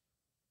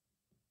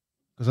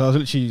 Because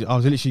I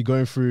was literally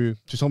going through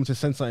to someone to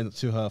send something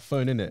to her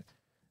phone, innit?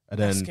 And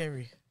then That's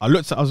scary. I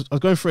was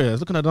going through it. I was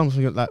looking at the number,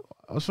 thinking like,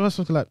 I was first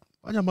looking like,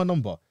 why do you have my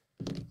number?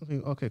 I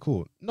think, okay,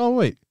 cool. No,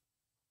 wait.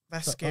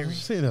 That's I scary. was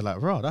sitting there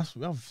like,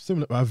 we have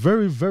similar, a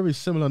very, very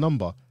similar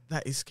number.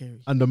 That is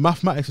scary. And the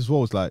mathematics as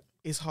well was like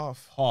It's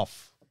half.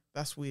 half.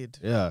 That's weird.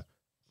 Yeah.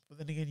 But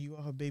then again, you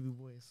are her baby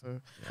boy, so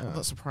I'm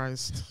not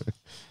surprised.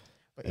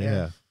 But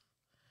Yeah.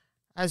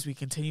 as we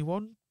continue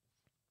on,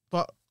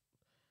 but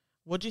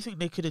what do you think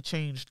they could have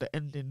changed the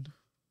ending?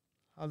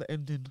 How the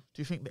ending?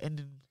 Do you think the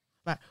ending?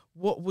 Like,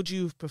 what would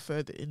you have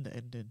preferred in the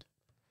ending?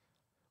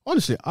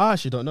 Honestly, I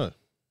actually don't know.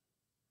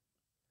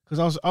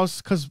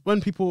 Because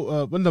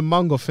when the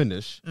manga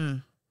finished,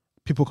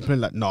 people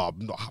complain like, no,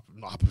 I'm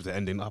not happy with the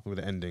ending, not happy with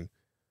the ending.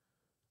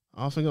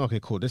 I was thinking, okay,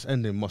 cool, this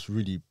ending must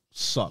really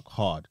suck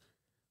hard.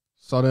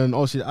 So then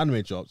obviously the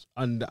anime drops,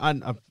 and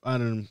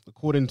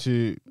according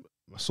to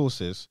my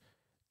sources,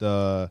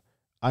 the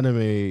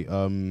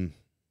anime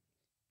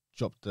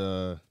dropped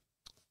the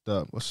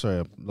sorry,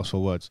 I lost my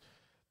words.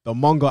 The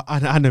manga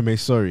and anime,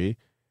 sorry,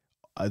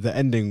 the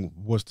ending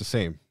was the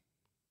same.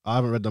 I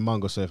haven't read the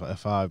manga, so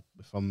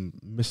if I'm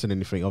missing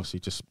anything, obviously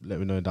just let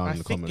me know down in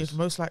the comments. I think it's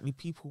most likely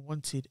people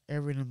wanted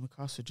Eren and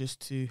Mikasa just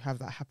to have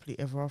that happily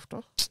ever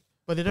after,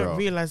 but they don't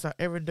realize that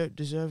Eren don't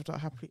deserve that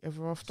happily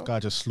ever after. This guy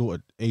just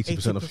slaughtered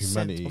 80% of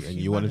humanity, and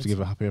you want him to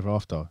give a happy ever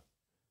after.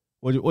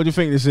 What do you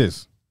think this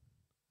is?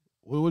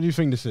 What do you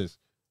think this is?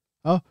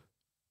 Huh?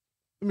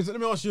 Let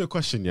me ask you a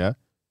question, yeah?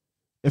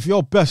 If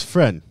your best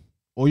friend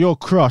or your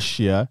crush,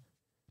 yeah,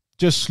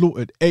 just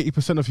slaughtered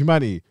 80% of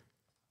humanity,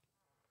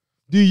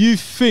 do you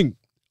think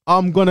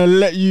I'm gonna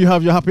let you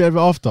have your happy ever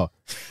after?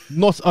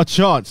 Not a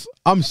chance.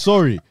 I'm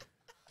sorry.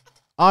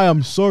 I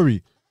am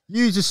sorry.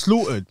 You just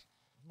slaughtered.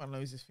 My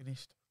nose is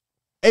finished.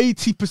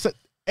 80%,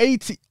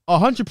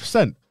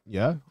 100%,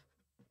 yeah?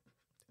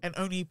 And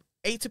only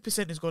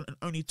 80% is gone and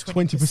only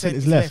 20%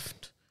 is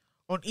left.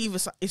 On either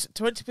side, it's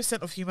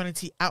 20% of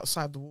humanity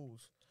outside the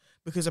walls.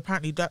 Because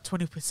apparently that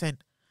 20%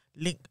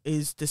 link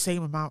is the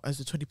same amount as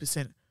the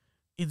 20%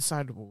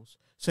 inside the walls.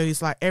 So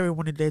it's like Eren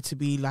wanted there to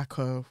be like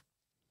a...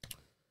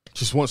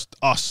 Just wants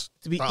us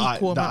to be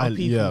equal amount of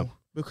people,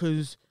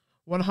 because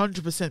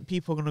 100%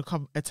 people are gonna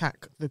come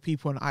attack the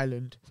people on the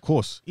island. Of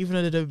course, even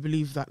though they don't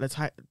believe that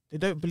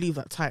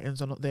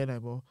Titans are not there no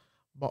more.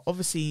 But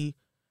obviously,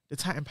 the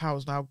Titan power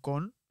is now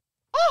gone.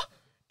 Ah,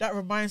 that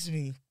reminds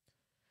me.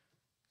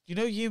 You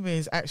know, Yumi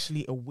is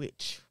actually a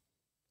witch.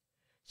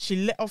 She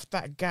let off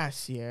that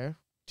gas, yeah,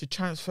 to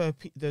transfer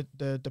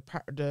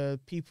the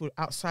people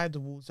outside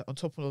the walls that on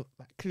top of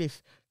that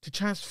cliff to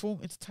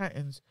transform into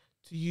Titans,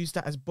 to use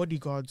that as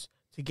bodyguards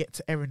to get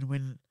to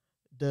Eren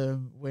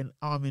when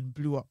Armin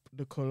blew up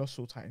the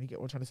colossal Titan. You get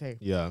what I'm trying to say?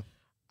 Yeah.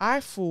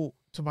 I thought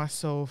to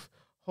myself,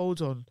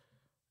 hold on,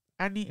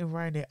 Annie and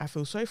Rainer, I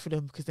feel sorry for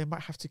them because they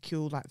might have to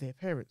kill like their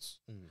parents.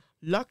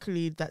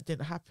 Luckily, that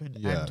didn't happen,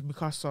 and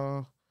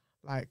Mikasa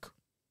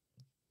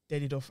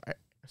deaded off.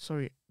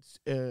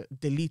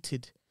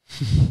 Deleted.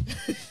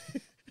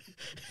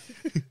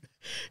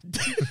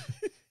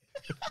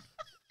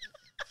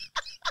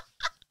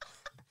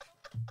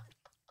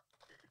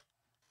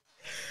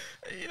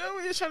 You know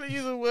when you're trying to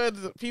use a word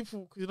that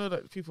people, you know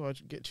that people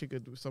get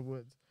triggered with some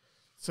words.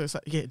 So it's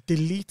like, yeah,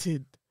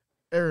 deleted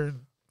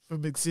Erin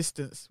from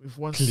existence with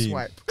one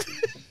swipe.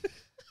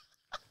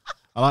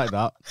 I like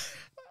that.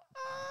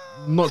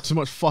 Not too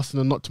much fussing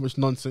and not too much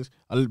nonsense.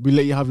 We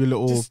let you have your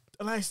little. Just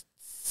a nice.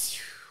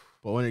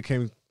 But when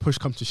it push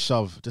come to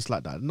shove, just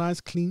like that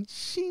nice clean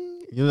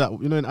shing. You know that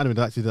in anime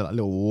they actually do that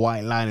little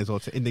white line as well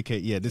to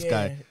indicate, this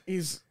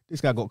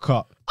guy got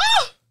cut.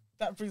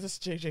 That brings us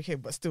to JJK,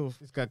 but still,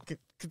 this guy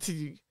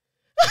continue.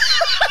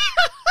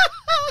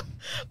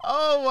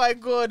 Oh my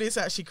god, it's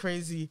actually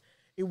crazy.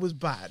 It was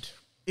bad.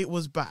 It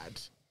was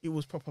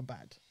proper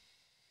bad.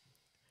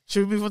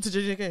 Should we move on to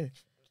JJK?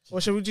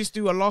 Or should we just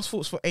do a last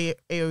thoughts for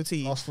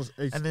AOT? Last thoughts,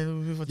 and then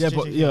we move on to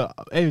JJK?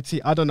 But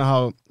AOT, I don't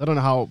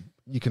know how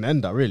you can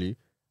end that, really.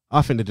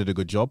 I think they did a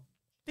good job.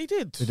 They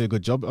did a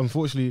good job.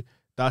 Unfortunately,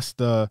 that's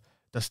the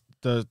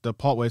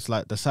part where it's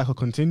like the cycle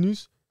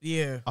continues.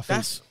 Yeah.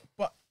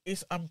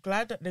 I'm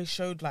glad that they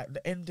showed like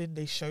the ending.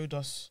 They showed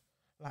us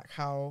like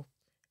how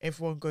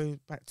everyone goes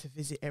back to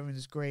visit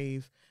Erin's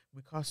grave.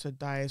 Mikasa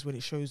dies when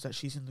it shows that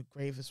she's in the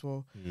grave as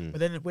well. But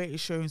then where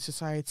it's showing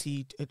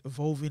society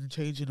evolving,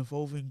 changing,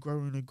 evolving,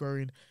 growing and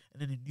growing,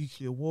 and then a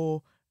nuclear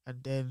war,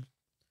 and then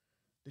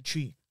the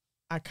tree.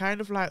 I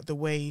kind of like the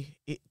way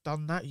it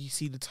done that. You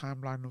see the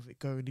timeline of it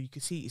going, and you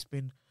can see it's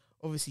been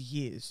obviously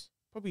years,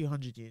 probably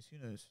 100 years, who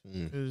knows?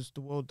 Because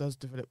the world does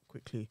develop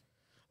quickly.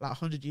 Like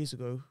 100 years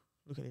ago,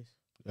 look at this.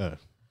 Yeah.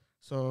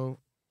 So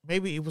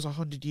maybe it was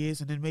 100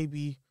 years, and then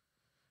maybe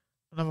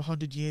another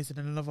 100 years, and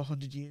then another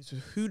 100 years. So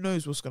who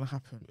knows what's going to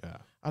happen? Yeah.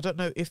 I don't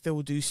know if they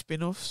will do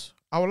spin-offs.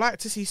 I would like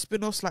to see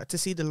spin-offs, like to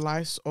see the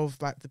lives of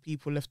like the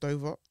people left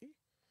over.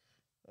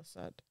 That's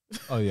sad.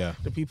 Oh yeah.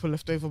 The people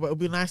left over, but it'll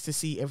be nice to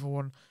see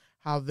everyone,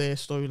 how their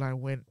storyline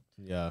went.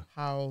 Yeah.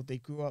 How they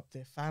grew up,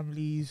 their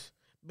families.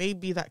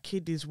 Maybe that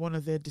kid is one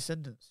of their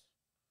descendants.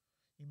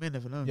 You may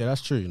never know. Yeah,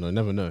 that's true.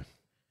 Never know.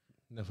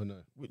 Never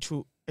know. Which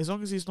will, as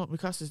long as he's not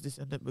Mikasa's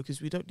descendant,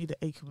 because we don't need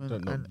an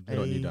Ackerman and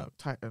a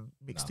Titan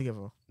mixed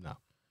together. No.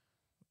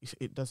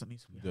 It doesn't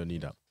need to be. You don't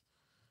need that.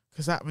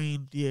 Because that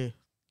means,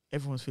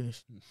 everyone's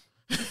finished.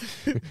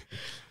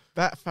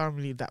 That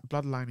family, that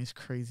bloodline is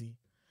crazy.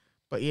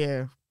 But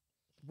yeah,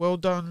 well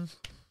done.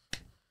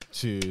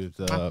 To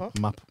the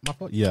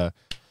Mappa? Yeah.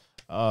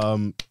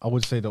 I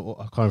would say that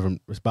I can't even,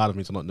 it's bad of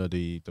me to not know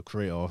the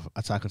creator of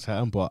Attack on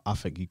Titan, but I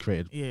think he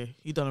created. Yeah,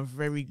 he done a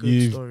very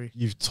good story.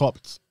 You've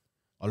topped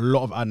a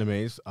lot of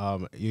animes. I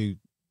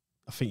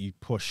think you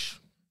push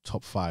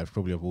top 5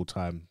 probably of all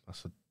time.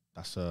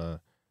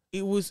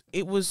 It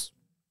was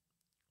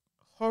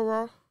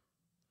horror,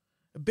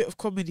 a bit of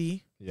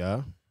comedy.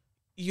 Yeah.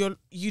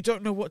 You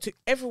don't know what to.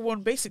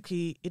 Everyone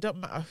basically, it doesn't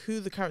matter who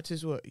the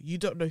characters were. You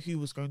don't know who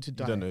was going to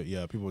die. You don't know.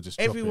 Yeah, people were just.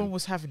 Everyone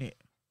was having it.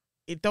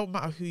 It don't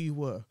matter who you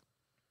were.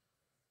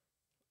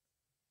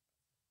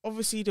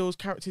 Obviously, there was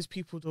characters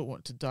people don't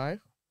want to die,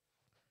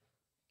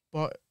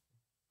 but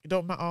it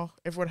don't matter.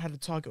 Everyone had a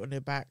target on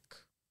their back.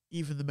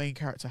 Even the main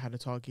character had a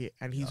target,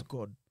 and he's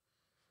gone.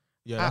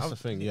 Yeah, that's the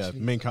thing. Literally. Yeah,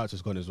 the main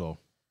character's gone as well.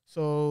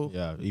 So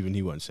yeah, even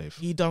he wasn't safe.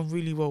 He done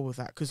really well with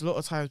that, because a lot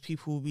of times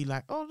people will be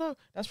like, "Oh no,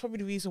 that's probably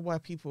the reason why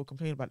people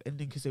complain about the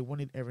ending, because they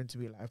wanted Eren to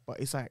be alive." But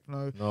it's like,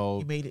 no,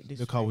 he made it this.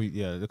 Look way.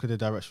 Look at the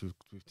direction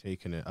we've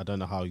taken it. I don't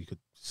know how you could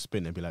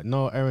spin it and be like,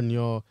 "No, Eren,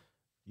 you're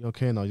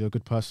okay now. You're a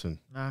good person."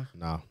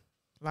 Nah.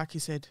 Like he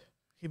said,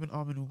 him and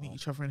Armin will meet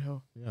each other in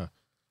hell. Yeah,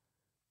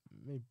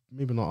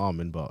 maybe not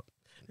Armin, but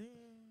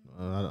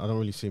I don't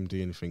really see him do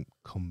anything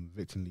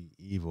convictingly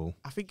evil.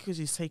 I think because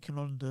he's taken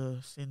on the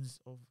sins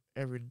of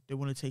Eren, they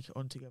want to take it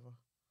on together.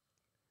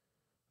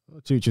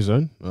 To each his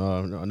own.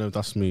 I know if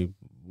that's me,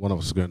 one of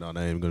us is going down.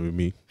 That ain't going to be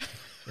me.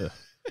 Yeah.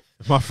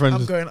 If my friend,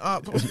 I'm going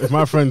up. if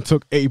my friend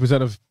took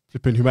 80% of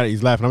flipping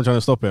humanity's life and I'm trying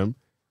to stop him,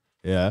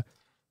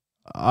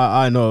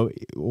 I know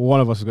one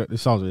of us is going.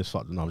 This sounds really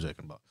fucked. No, I'm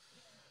joking,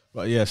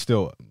 but yeah,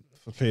 still,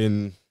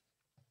 flipping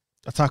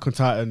Attack on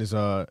Titan is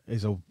a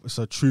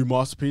true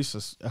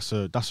masterpiece. That's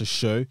a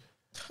show.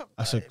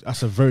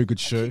 That's a very good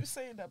show. I keep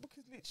saying that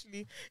because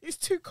literally it's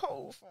too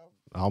cold, fam.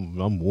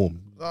 I'm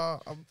warm.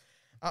 I'm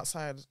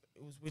outside.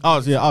 It was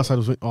windy. Outside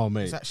was windy. Oh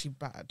mate, it's actually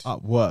bad.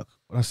 At work,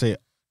 when I say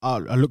I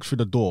looked through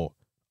the door,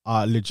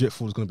 I legit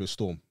thought it was gonna be a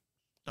storm.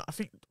 No, I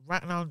think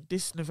right now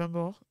this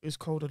November is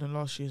colder than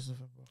last year's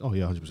November. Oh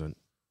yeah, 100%.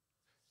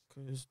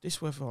 Because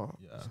this weather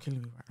is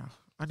killing me right now.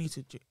 I need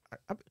to drink.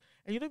 And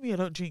you know me, I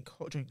don't drink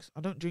hot drinks.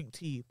 I don't drink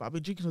tea, but I've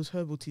been drinking those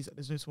herbal teas that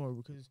there's no tomorrow,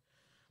 because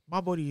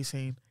my body is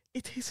saying,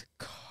 it is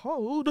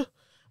cold.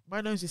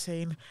 My nose is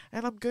saying,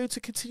 and I'm going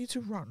to continue to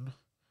run.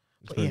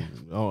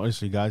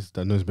 Honestly, guys,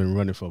 that nose has been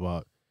running for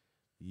about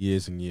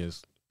years and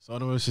years. So I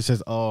don't know if she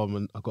says,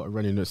 man, I got a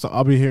runny nose. So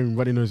I'll be hearing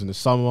runny nose in the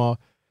summer,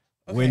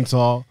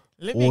 winter,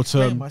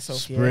 autumn,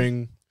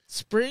 spring.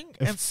 Spring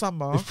and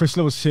summer. If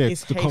Priscilla was here,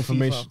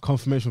 the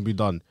confirmation will be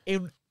done.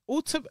 In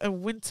autumn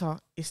and winter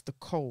is the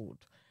cold.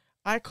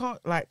 I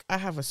can't, like, I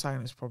have a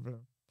sinus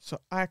problem, so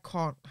I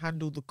can't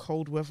handle the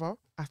cold weather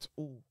at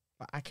all.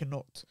 Like, I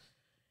cannot.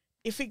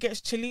 If it gets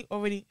chilly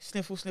already,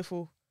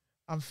 sniffle,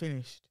 I'm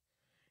finished.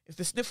 If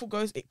the sniffle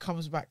goes, it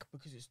comes back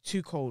because it's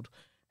too cold.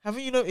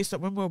 Haven't you noticed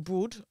that when we're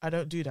abroad, I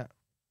don't do that?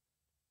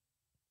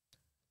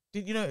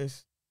 Didn't you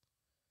notice?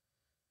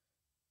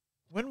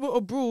 When we're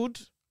abroad,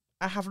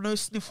 I have no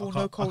sniffle,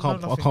 no cold, no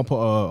nothing.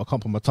 I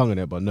can't put my tongue in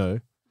it, but no.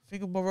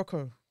 Think of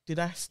Morocco. Did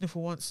I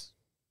sniffle once?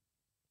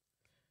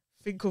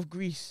 Think of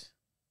Greece.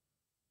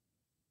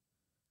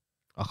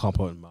 I can't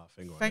put my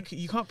finger on it. Thank you.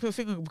 You can't put a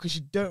finger on it because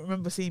you don't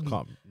remember seeing me.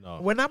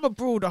 No. When I'm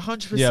abroad,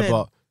 100%.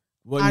 Yeah,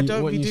 but I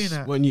don't be doing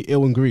that. When you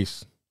ill in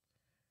Greece.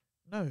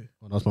 No.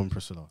 Well, that's Mum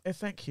Priscilla.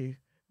 Thank you.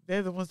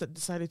 They're the ones that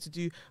decided to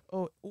do,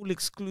 all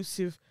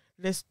exclusive.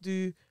 Let's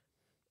do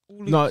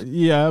all.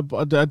 Yeah,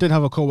 but I did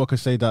have a coworker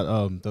say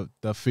that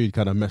the food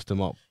kind of messed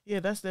them up.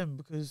 Yeah, that's them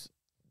because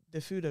the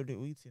food that they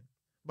were eating.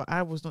 But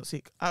I was not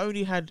sick. I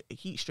only had a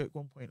heat stroke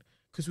one point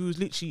because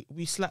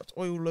we slapped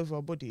oil all over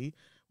our body.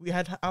 We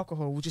had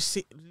alcohol. We just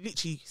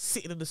literally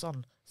sitting in the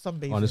sun,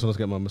 sunbathing. Oh, this one's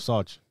getting my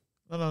massage.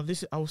 No.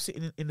 I was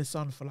sitting in the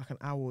sun for like an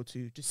hour or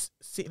two, just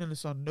sitting in the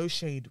sun, no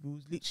shade. We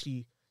was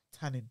literally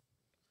tanning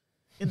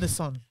in the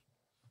sun,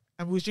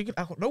 and we was drinking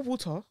alcohol, no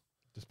water,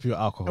 just pure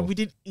alcohol. and we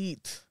didn't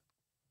eat.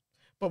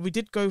 But we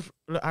did go.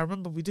 I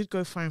remember we did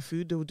go find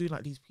food. They were doing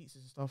like these pizzas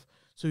and stuff,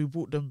 so we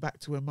brought them back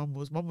to where Mum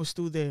was. Mum was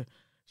still there.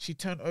 She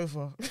turned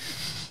over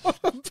on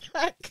her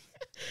back,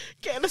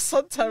 getting a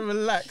suntan,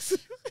 relax.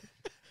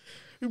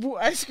 We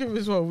bought ice cream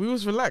as well. We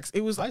was relaxed.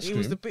 It was ice cream? It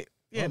was the bit.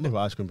 Yeah, I remember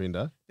ice cream being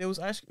there. There was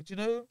ice cream. Do you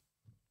know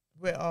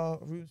where our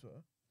rooms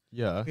were?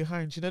 Yeah.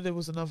 Behind. Do you know there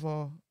was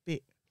another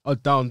bit? Oh,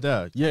 down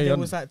there. Yeah, and yeah. There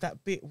was like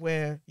that bit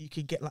where you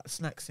could get like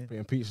snacks in.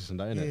 Putting pizzas and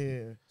that,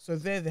 innit? Yeah. So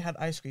there they had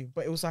ice cream,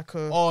 but it was like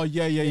a. Oh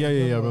yeah.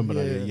 I remember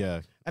that.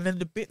 Yeah. And then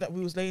the bit that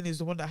we was laying is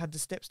the one that had the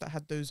steps that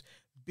had those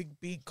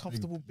big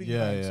comfortable big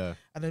yeah, bags. yeah.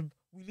 And then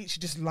we literally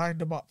just lined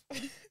them up.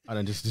 And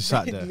then just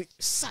sat there.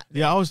 Sat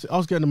there. Yeah, I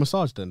was getting a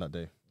massage then that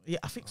day. Yeah,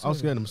 I think so. I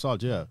was getting a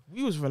massage, yeah.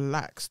 We was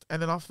relaxed.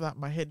 And then after that,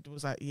 my head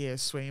was like,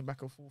 swaying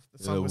back and forth.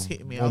 The sun was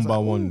hitting me. One by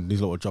one,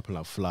 these lot were dropping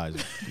like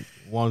flies.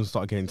 One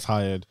started getting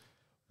tired.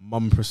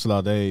 Mum and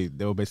Priscilla, they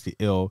were basically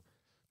ill.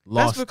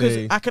 That's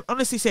because I can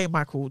honestly say,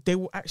 Michael, they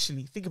will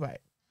actually, think about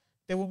it.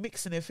 They were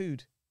mixing their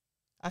food.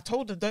 I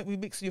told them, don't be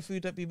mixing your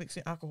food, don't be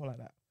mixing alcohol like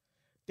that.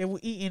 They were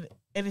eating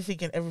anything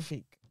and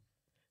everything.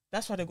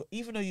 That's why they got,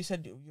 even though you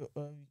said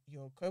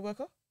your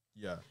co-worker,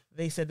 yeah,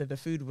 they said that the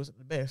food wasn't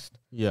the best.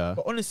 Yeah.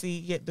 But honestly,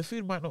 yeah, the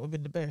food might not have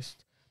been the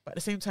best. But at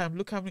the same time,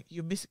 look how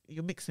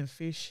you're mixing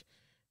fish,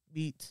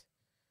 meat,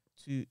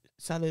 to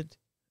salad,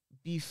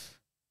 beef,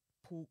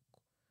 pork,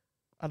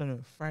 I don't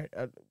know, fried,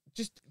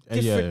 just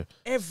different,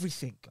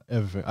 everything.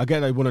 Everything. I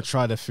get that you want to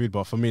try their food,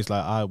 but for me, it's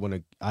like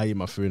I eat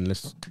my food and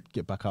let's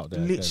get back out there.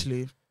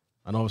 Literally. Again.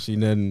 And obviously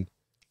then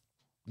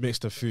mix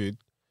the food.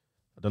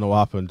 I don't know what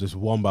happened. Just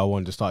one by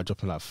one, just started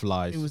dropping like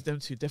flies. It was them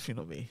two,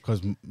 definitely not me.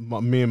 Because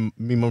me and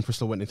Mum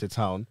Crystal went into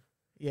town.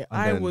 Yeah,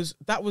 that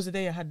was the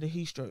day I had the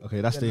heat stroke.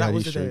 Okay, that's the day I had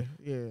heat stroke.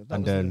 Yeah,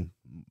 and then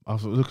I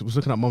was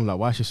looking at Mum like,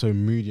 why is she so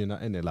moody and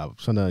that in it? Like,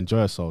 trying to enjoy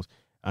herself.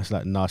 And she's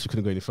like, nah, she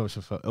couldn't go any further.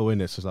 She felt ill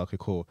in it. So I was like, okay,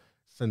 cool.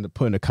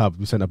 Put in a cab.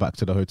 We sent her back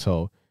to the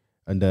hotel,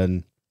 and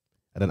then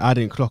I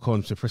didn't clock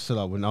on to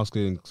Priscilla when I was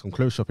doing some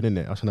clothes shopping in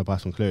it. I was trying to buy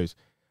some clothes,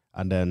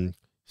 and then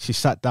she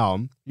sat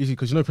down. Usually,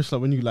 because you know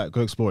Priscilla, when you like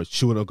go explore,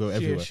 she wanna go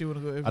everywhere. Yeah, she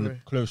wanna go everywhere.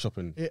 And clothes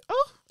shopping. Yeah.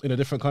 Oh, in a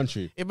different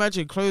country.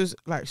 Imagine clothes.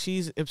 Like,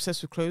 she's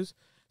obsessed with clothes.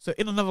 So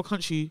in another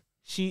country,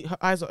 her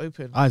eyes are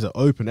open. Eyes are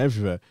open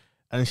everywhere.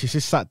 And she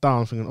just sat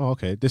down thinking, oh,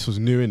 okay, this was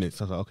new in it.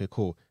 So I was like, okay,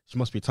 cool. She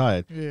must be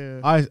tired. Yeah.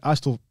 I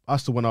still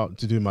went out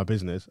to do my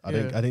business. I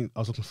think I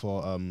was looking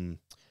for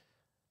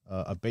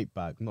a vape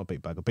bag, not a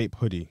vape bag, a vape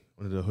hoodie.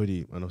 Wanted a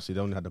hoodie, and obviously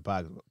they only had the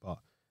bag, but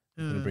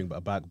I couldn't bring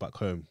a bag back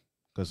home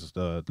because it's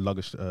the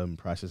luggage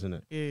prices,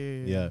 isn't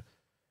it? Yeah.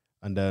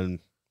 And then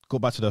go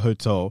back to the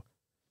hotel.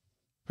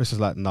 Chris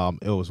is like, nah, I'm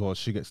ill as well.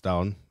 She gets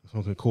down.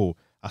 I'm okay, cool.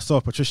 I saw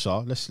Patricia.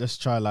 Let's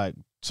try like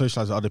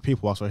socialize with other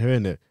people whilst we're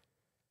hearing it.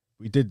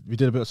 We did a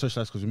bit of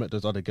socialize because we met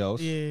those other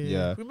girls.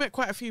 Yeah. We met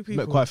quite a few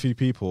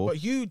people.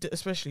 But you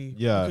especially.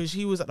 Yeah. Because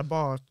he was at the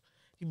bar.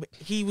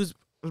 He was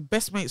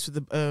best mates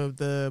with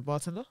the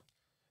bartender.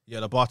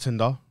 Yeah, the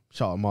bartender.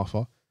 Shout out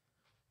Martha.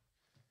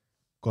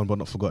 Gone but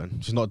not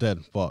forgotten. She's not dead,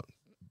 but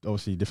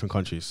obviously different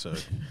countries. So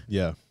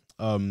yeah.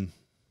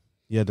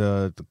 Yeah,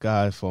 the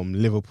guy from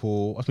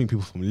Liverpool. I was meeting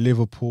people from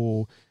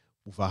Liverpool,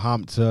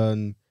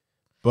 Wolverhampton,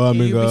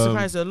 Birmingham. Yeah, you'd be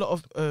surprised. A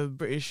lot of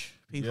British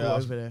people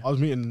over there. I was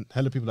meeting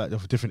hella people like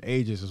of different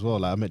ages as well.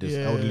 Like I met this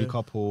elderly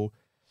couple.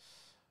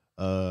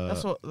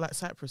 That's what, like,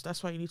 Cyprus.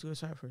 That's why you need to go to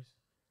Cyprus.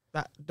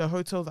 That the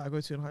hotel that I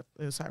go to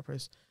in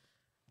Cyprus.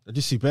 I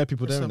just see bare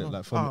people there, innit?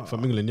 Like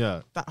from England,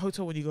 yeah. That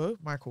hotel, when you go,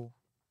 Michael,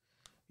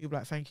 you'll be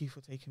like, thank you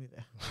for taking me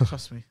there.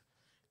 Trust me.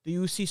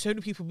 You will see so many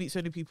people, meet so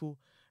many people,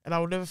 and I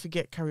will never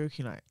forget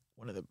karaoke night.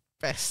 One of the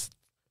best.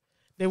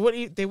 There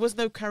was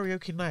no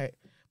karaoke night,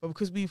 but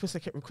because me and Priscilla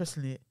kept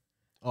requesting it,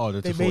 Oh,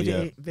 the They default, made yeah.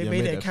 it. They Yeah,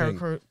 made it a that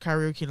thing.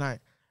 karaoke night,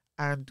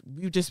 and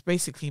we just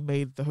basically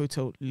made the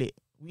hotel lit.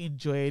 We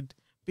enjoyed.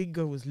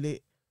 Bingo was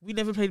lit. We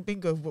never played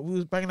bingo, but we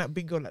was banging out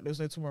bingo like there was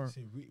no tomorrow.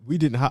 See, we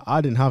didn't have.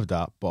 I didn't have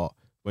that, but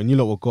when you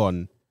lot were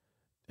gone,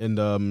 in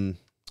the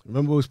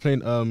remember we was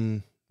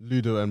playing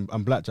Ludo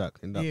and blackjack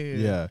in that.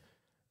 Yeah.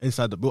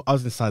 Inside the, I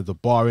was inside the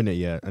bar in it,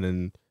 yeah, and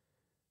then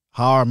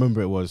how I remember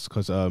it was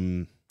because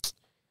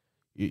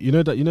you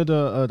know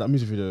that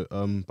music video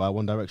by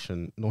One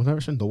Direction, no One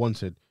Direction, The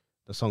Wanted,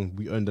 the song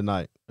We Earned the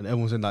Night, and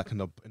everyone's in like in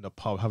the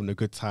pub having a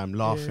good time,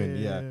 laughing,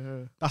 yeah.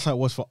 That's how it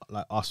was for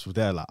like us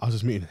there. Like I was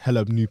just meeting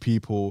hella new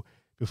people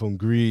from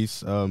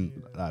Greece,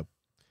 like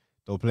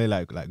they'll play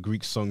like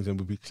Greek songs and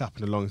we'll be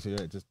clapping along. So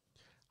yeah, just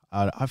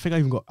I think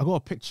I got a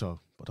picture,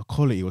 but the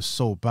quality was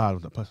so bad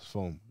on that person's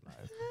phone. Like,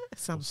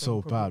 it was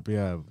so bad, but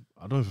yeah,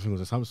 I don't even think it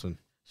was a Samsung.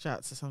 Shout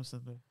out to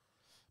Samsung though.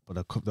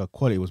 But the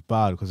quality was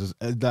bad because it's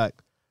like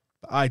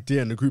the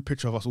idea and the group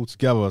picture of us all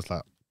together was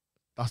like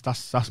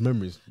that's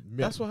memories.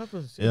 That's what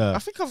happens. Yeah. I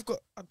think I've got.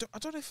 I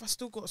don't know if I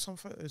still got some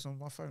photos on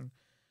my phone.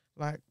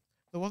 Like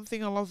the one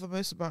thing I love the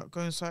most about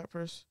going to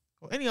Cyprus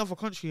or any other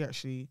country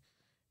actually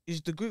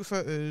is the group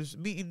photos,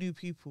 meeting new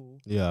people.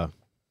 Yeah.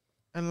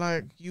 And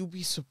like you'll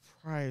be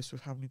surprised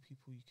with how many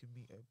people you can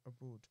meet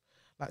abroad.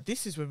 Like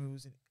this is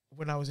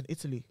when I was in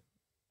Italy.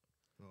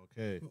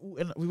 Okay.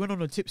 We went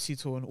on a tipsy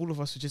tour and all of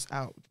us were just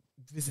out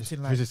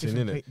visiting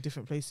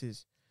different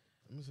places.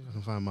 Let me see if I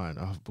can find mine.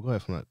 I forgot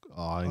it from like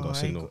I ain't got a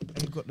signal. I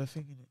ain't got the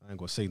thing in it. I ain't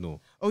got a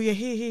signal. Oh yeah,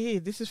 here.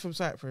 This is from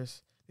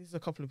Cyprus. This is a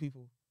couple of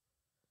people.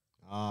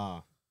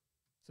 Ah.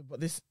 So, but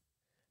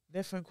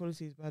their phone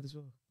quality is bad as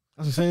well.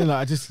 That's what I'm saying.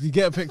 Like, you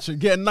get a picture,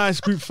 get a nice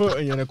group photo,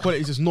 and the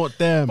quality's just not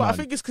there, But man. I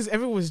think it's because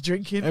everyone's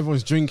drinking.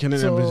 Everyone's drinking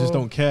and they just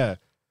don't care.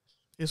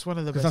 It's one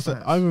of the best.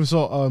 I even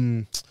saw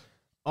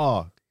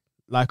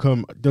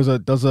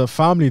there's a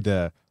family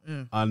there,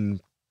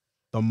 and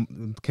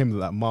came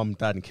like mum,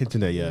 dad, and kids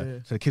in there. Yeah.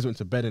 So the kids went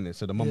to bed in it.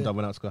 So the mum, dad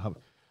went out to go have.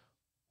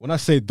 When I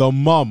say the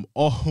mum,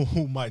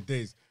 oh my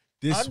days,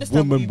 this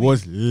woman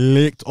was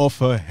licked off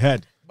her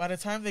head. By the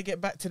time they get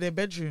back to their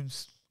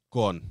bedrooms,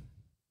 gone.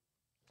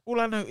 All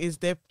I know is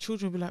their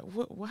children will be like,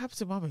 "What happened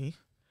to mummy?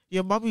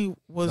 Your mummy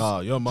was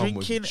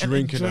drinking and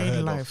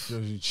enjoying life.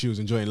 She was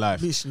enjoying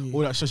life. Literally.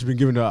 All that shit she's been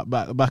giving her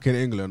back in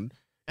England,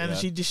 and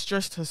she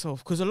distressed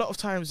herself because a lot of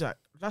times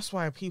that's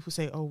why people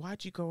say, "Oh,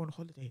 why'd you go on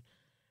holiday?"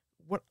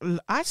 What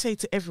I say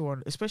to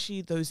everyone,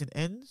 especially those in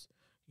ends,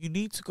 you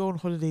need to go on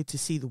holiday to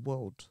see the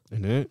world.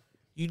 Innit?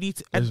 You need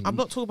to, and I'm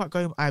not talking about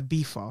going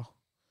Ibiza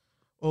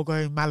or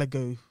going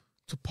Malaga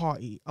to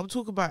party. I'm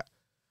talking about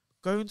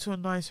going to a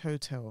nice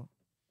hotel,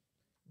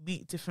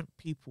 meet different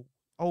people,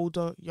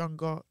 older,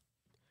 younger.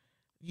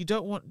 You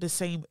don't want the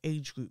same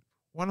age group.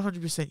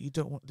 100% you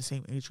don't want the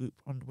same age group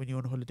when you're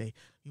on holiday.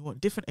 You want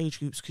different age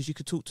groups because you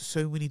could talk to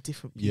so many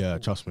different people. Yeah,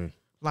 trust me.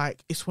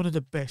 Like, it's one of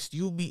the best.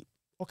 You'll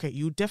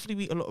definitely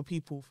meet a lot of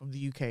people from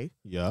the UK.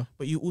 Yeah.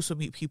 But you also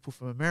meet people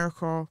from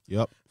America.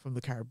 Yep. From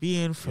the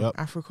Caribbean, from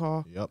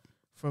Africa. Yep.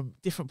 From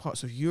different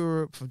parts of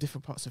Europe, from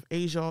different parts of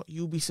Asia.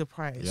 You'll be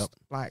surprised. Yep.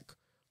 Like,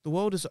 the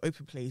world is an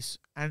open place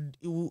and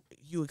you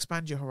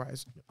expand your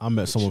horizon. I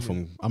met someone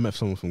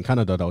from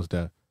Canada that was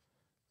there,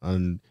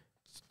 and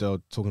they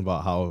were talking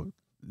about how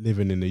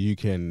living in the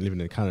UK and living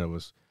in Canada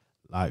was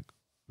like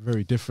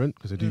very different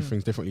because they do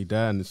things differently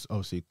there, and it's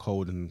obviously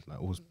cold and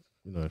like always,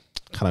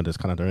 Canada's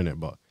Canada in it.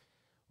 But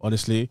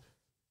honestly,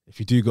 if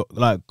you do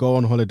go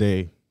on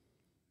holiday,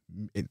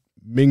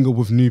 mingle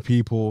with new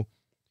people,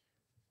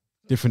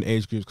 different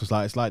age groups, because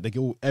it's like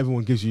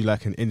everyone gives you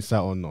like an insight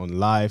on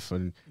life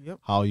and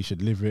how you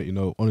should live it.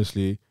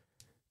 Honestly,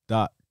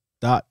 that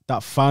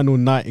final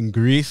night in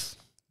Greece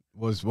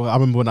was. Well, I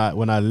remember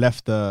when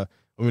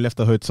we left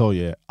the hotel.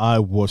 Yeah, I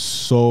was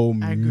so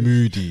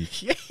moody.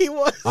 Yeah, he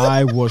was.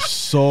 I was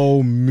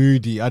so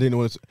moody. I didn't know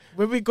what.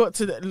 When we got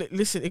to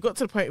listen, it got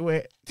to the point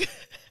where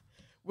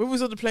when we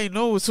was on the plane,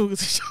 no one was talking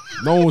to each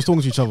other. No one was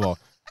talking to each other.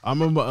 I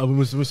remember we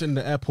were sitting in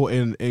the airport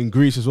in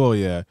Greece as well.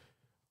 Yeah.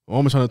 My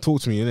mum was trying to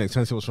talk to me, trying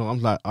to see what's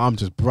wrong. I'm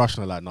just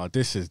brushing her like, no,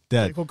 this is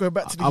dead. We'll go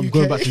back to the I'm UK.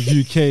 going back to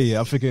the UK, yeah.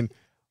 I'm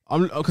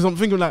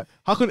thinking like,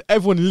 how can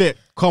everyone lit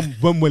come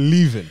when we're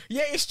leaving?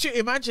 Yeah, it's true.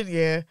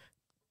 Imagine,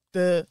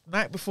 the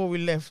night before we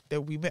left,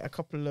 that we met a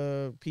couple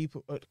of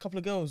people, a couple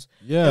of girls.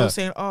 Yeah. They were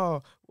saying,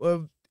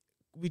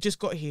 we just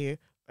got here.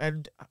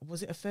 And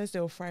was it a Thursday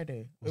or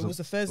Friday? It was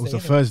a Thursday. It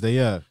was a Thursday,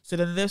 yeah. So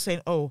then they're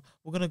saying, "Oh,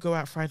 we're gonna go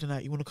out Friday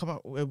night. You want to come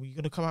out? You're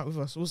gonna come out with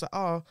us?" I was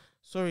like,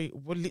 sorry,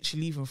 we're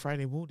literally leaving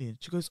Friday morning."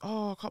 She goes,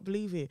 "Oh, I can't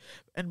believe it."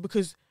 And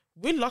because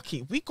we're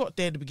lucky, we got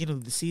there at the beginning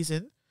of the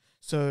season,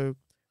 so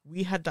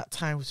we had that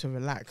time to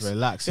relax.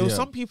 There were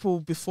some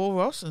people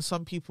before us, and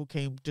some people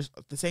came just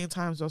at the same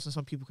time as us, and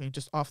some people came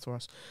just after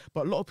us.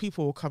 But a lot of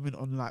people were coming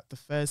on like the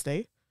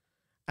Thursday,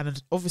 and then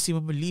obviously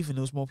when we're leaving,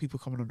 there was more people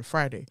coming on the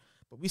Friday.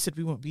 But we said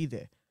we won't be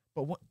there.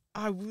 But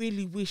I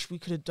really wish we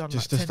could have done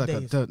just 10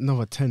 days.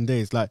 Another 10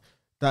 days. Like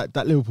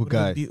that Liverpool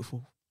guy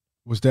beautiful.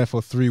 Was there for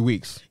 3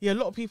 weeks. Yeah, a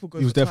lot of people go.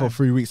 He was there for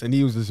 3 weeks, and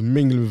he was just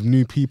mingling with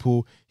new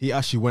people. He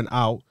actually went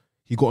out.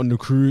 He got on the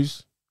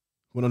cruise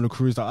went on a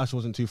cruise that actually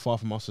wasn't too far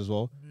from us as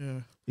well. Yeah.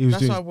 He was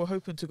That's doing, why we're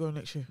hoping to go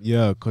next year.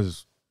 yeah,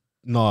 because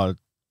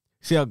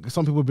see,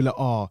 some people will be like,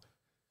 oh,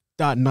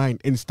 that night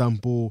in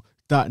Istanbul,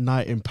 that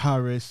night in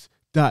Paris,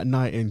 that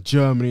night in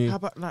Germany. How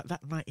about like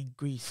that night in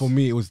Greece? For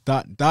me, it was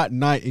that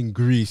night in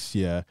Greece.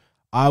 Yeah,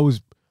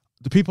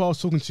 the people I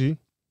was talking to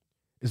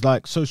is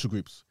like social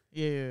groups.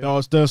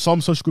 Yeah. There are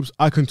some social groups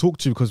I can talk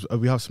to because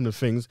we have similar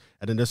things,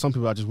 and then there's some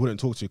people I just wouldn't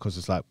talk to because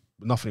it's like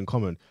nothing in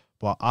common.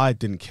 But I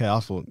didn't care. I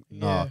thought,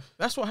 nah. Yeah.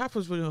 That's what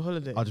happens when you're on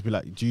holiday. I'll just be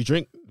like, do you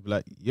drink? I'll be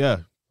like, yeah.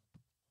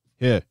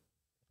 Here.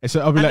 And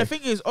so I'll be and like, the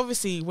thing is,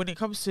 obviously, when it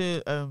comes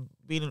to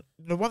being,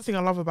 the one thing I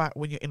love about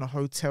when you're in a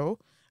hotel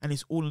and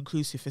it's all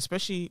inclusive,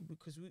 especially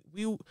because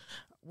we're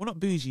not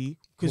bougie,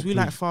 because we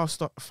like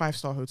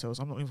 5-star hotels.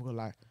 I'm not even gonna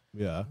lie.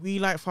 yeah, We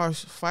like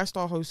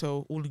 5-star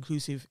hotel, all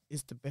inclusive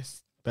is the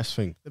best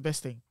thing. the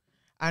best thing.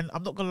 And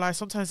I'm not gonna lie,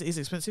 sometimes it is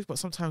expensive, but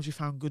sometimes you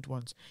found good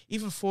ones.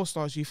 Even 4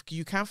 stars,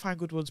 you can find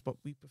good ones, but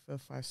we prefer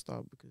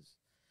 5-star because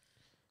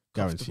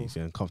Guarantees,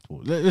 yeah, and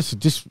comfortable. Listen,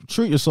 just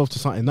treat yourself to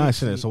something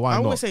nice, innit? So why I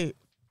not? always say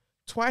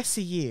twice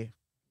a year.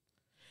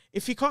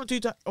 If you can't do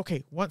that,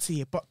 okay, once a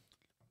year. But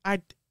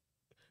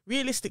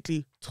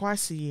realistically,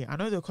 twice a year. I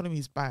know the economy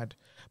is bad,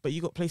 but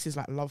you got places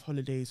like Love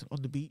Holidays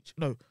on the beach.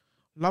 No,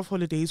 Love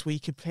Holidays where you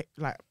can pay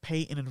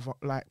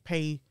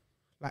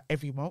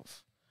every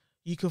month.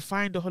 You can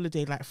find a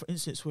holiday, like for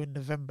instance, we're in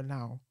November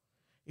now.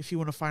 If you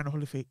want to find a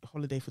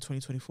holiday for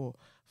 2024,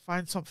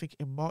 find something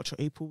in March or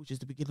April, which is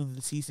the beginning of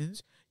the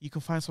seasons. You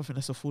can find something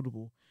that's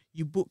affordable.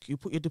 You put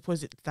your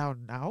deposit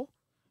down now.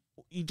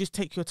 You just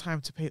take your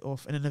time to pay it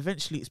off, and then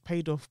eventually it's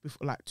paid off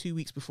before, like 2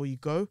 weeks before you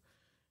go.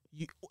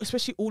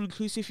 Especially all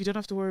inclusive, you don't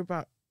have to worry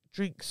about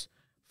drinks,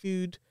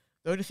 food.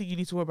 The only thing you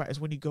need to worry about is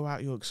when you go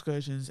out your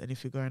excursions, and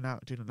if you're going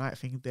out doing the night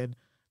thing, then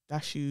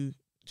that's you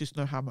just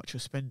know how much you're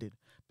spending.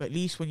 But at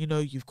least when you know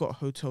you've got a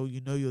hotel, you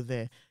know you're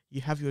there,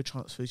 you have your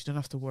transfers, you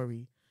don't have to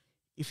worry.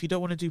 If you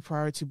don't want to do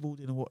priority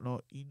boarding and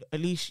whatnot, at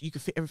least you can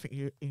fit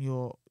everything in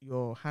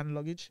your hand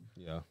luggage.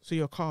 Yeah. So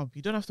you're calm.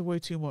 You don't have to worry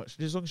too much.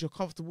 As long as you're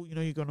comfortable, you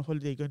know you're going on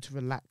holiday, you're going to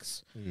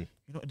relax. You're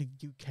not in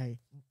the UK.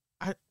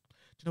 Do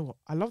you know what?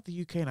 I love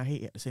the UK and I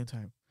hate it at the same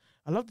time.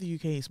 I love the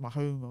UK. It's my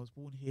home. I was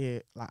born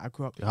here. Like I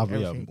grew up here.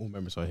 All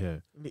members are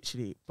here.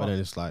 Literally. But then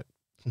it's like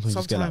sometimes you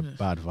just get like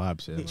bad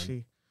vibes here. Literally.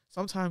 Man.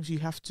 Sometimes you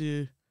have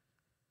to.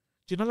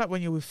 Do you know, like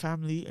when you're with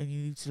family and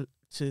you need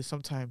to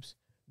sometimes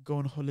go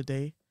on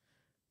holiday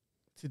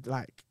to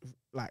like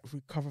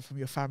recover from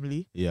your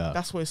family? Yeah.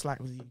 That's what it's like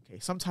with the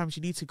UK. Sometimes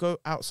you need to go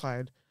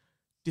outside,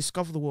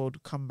 discover the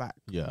world, come back.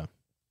 Yeah.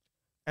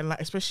 And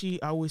like,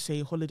 especially I always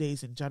say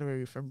holidays in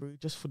January, February,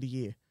 just for the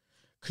year.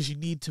 Because you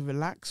need to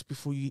relax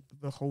before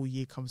the whole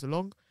year comes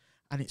along,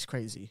 and it's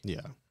crazy.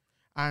 Yeah.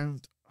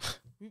 And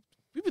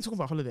we've been talking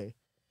about holiday.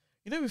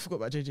 You know, we forgot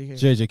about JJK.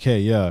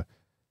 JJK, yeah.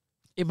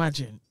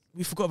 Imagine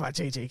we forgot about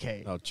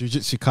JJK. Oh,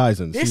 Jujutsu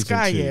Kaisen. This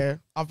guy, yeah,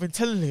 I've been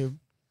telling him,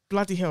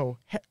 bloody hell,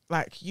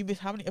 like you missed.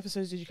 How many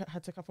episodes did you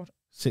had to cap on?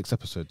 6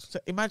 episodes. So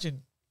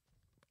imagine,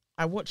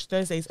 I watched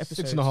Thursday's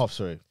episode. 6.5.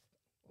 Sorry,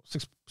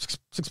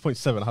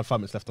 6.7. I had 5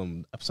 minutes left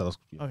on episode.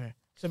 Okay,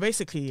 so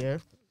basically, yeah.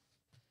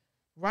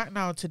 Right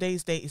now,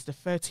 today's date is the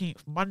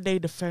 13th, Monday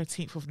the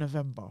 13th of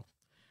November.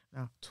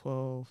 Now,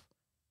 12,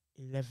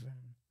 11,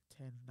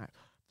 10, 9.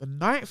 The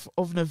 9th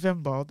of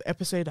November, the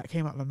episode that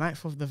came out the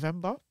 9th of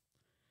November.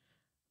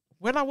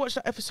 When I watched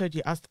that episode,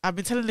 yeah, I've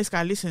been telling this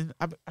guy, listen,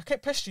 I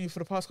kept pestering you for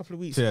the past couple of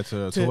weeks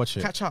to watch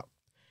it. Catch up.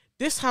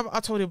 This time I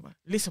told him,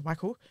 listen,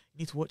 Michael, you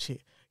need to watch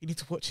it. You need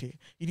to watch it.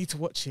 You need to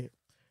watch it.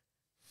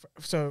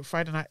 So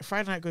Friday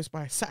night goes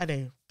by.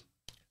 Saturday,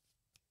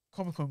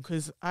 Comic-Con,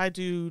 because I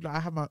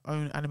have my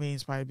own anime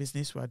inspired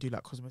business where I do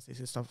like cosmetics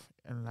and stuff,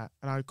 and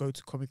I go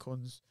to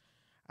Comic-Cons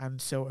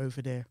and sell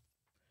over there.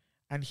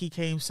 And he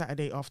came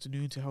Saturday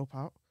afternoon to help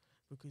out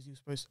because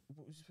what was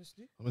he supposed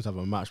to do? I must have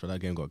a match, but that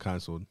game got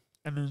cancelled.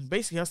 And then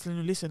basically I was telling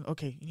him, listen,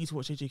 okay, you need to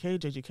watch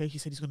JJK. He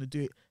said he's going to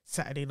do it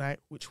Saturday night,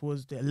 which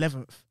was the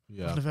 11th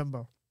of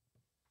November.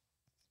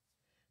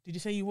 Did you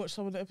say you watched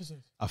some of the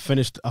episodes? I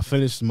finished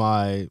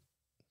the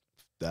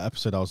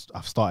episode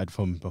I've started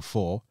from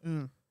before,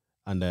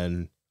 and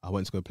then I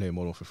went to go play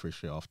Modern Warfare 3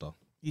 straight after.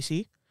 You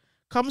see,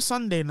 come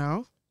Sunday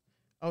now,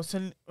 I was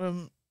telling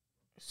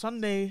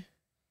Sunday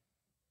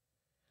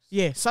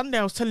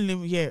I was telling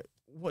him,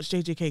 watch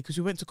JJK, because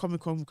we went to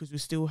Comic-Con because we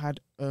still had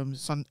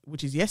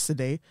which is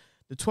yesterday,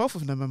 the 12th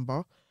of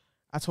November.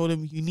 I told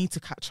him you need to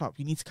catch up.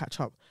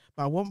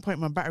 But at one point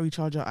my battery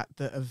charger at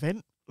the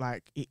event,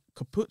 like it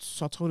kaput,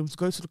 so I told him to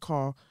go to the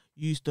car,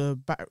 use to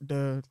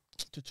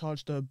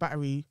charge the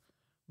battery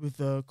with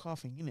the car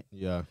thing, innit?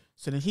 Yeah.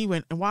 So then he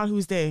went, and while he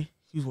was there,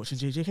 he was watching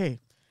JJK.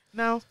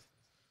 Now,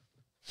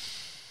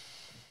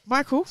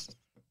 Michael,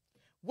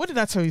 what did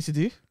I tell you to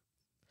do?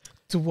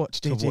 To watch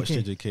JJK. To watch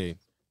JJK.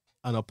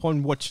 And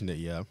upon watching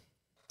it,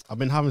 I've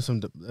been having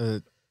some.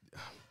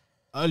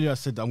 Earlier I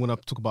said that I'm going to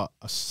talk about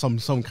some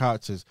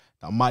characters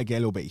that might get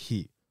a little bit of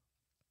heat.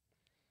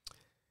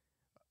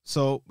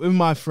 So with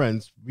my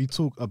friends, we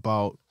talk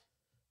about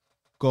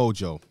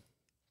Gojo.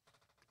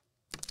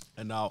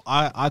 And now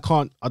I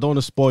don't want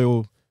to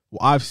spoil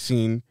what I've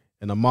seen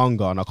in the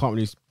manga, and I can't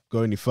really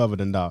go any further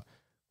than that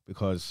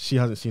because she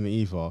hasn't seen it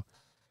either.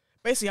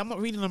 Basically, I'm not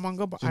reading the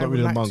manga, but She's I not would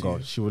reading like the manga.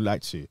 to. She would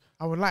like to.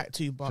 I would like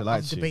to, but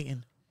I'm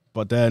debating.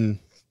 But then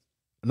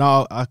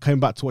now I came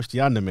back to watch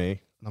the anime, and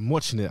I'm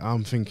watching it.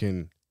 I'm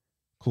thinking,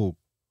 cool,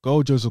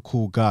 Gojo's a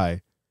cool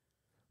guy,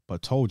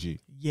 but Toji.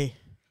 Yeah.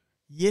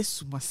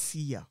 Yes,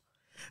 Masiya.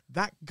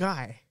 That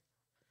guy,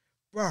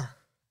 bruh.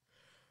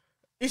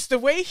 It's the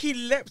way he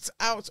leapt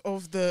out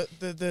of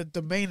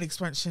the main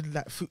expansion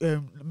that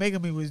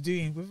Megami was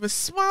doing with a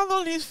smile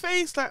on his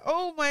face, like,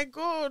 oh my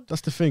god.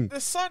 That's the thing.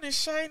 The sun is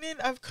shining,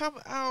 I've come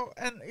out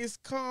and it's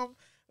calm,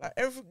 like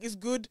everything is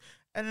good.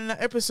 And in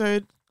that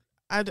episode,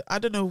 I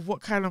don't know what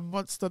kind of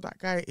monster that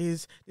guy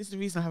is. This is the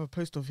reason I have a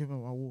poster of him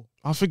on my wall.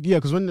 I think, yeah,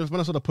 because when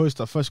I saw the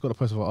poster, I first got the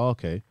poster, I thought, oh,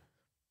 okay.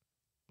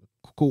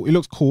 Cool. He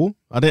looks cool.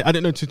 I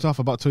didn't know too tough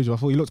about Tojo. I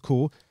thought he looked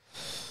cool.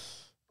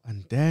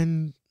 And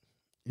then,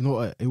 you know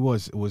what it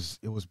was?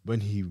 It was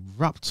when he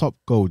wrapped up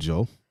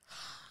Gojo.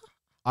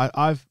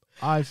 I think.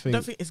 I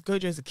don't think it's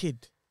Gojo as a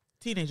kid.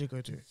 Teenager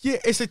Gojo. Yeah,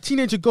 it's a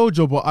teenager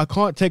Gojo, but I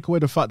can't take away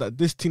the fact that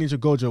this teenager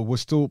Gojo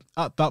was still,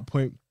 at that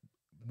point,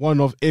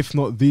 one of, if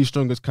not the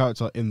strongest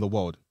character in the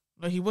world.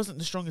 No, he wasn't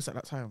the strongest at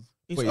that time.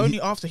 It's Wait,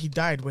 only after he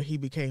died where he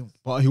became.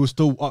 But he was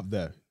still up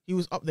there. He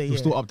was up there, He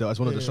was still up there as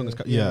one of the strongest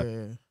characters.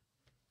 Yeah.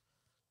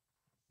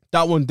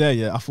 That one there,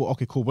 yeah, I thought,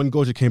 okay, cool. When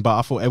Gojo came back,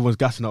 I thought everyone's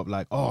gassing up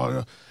like,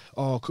 Gojo,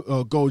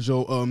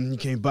 he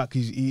came back,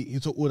 he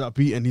took all that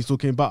beat and he still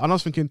came back. And I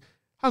was thinking,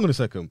 hang on a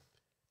second.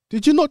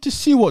 Did you not just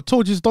see what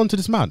Toji's done to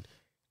this man?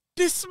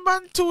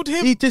 Dismantled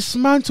him. He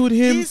dismantled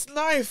him. His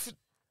knife.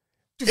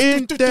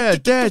 In there.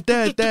 And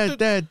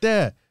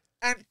that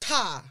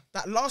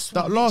last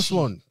one. That last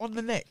one. On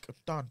the neck.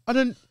 Done.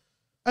 And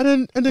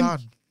then Done.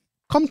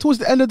 come towards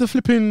the end of the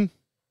flipping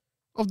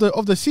of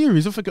the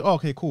series, I'm thinking, oh,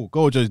 okay, cool.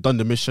 Gojo's done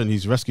the mission,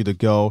 he's rescued the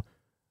girl,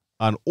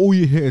 and all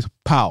you hear is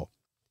pow.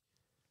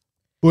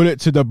 Bullet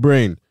to the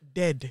brain.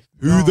 Dead.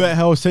 Who the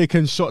hell's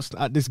taking shots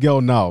at this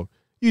girl now?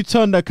 You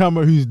turn the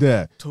camera, who's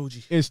there?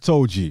 Toji. It's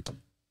Toji.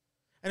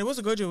 And it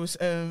wasn't Gojo, it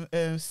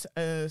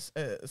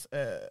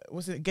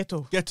was it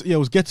Geto? Yeah, it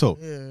was Geto.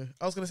 Yeah.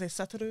 I was gonna say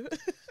Satoru.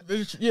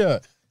 Yeah,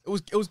 it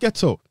was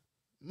Geto.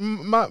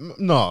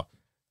 No.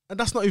 And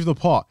that's not even the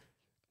part.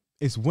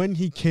 It's when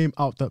he came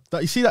out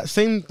that you see that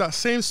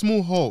same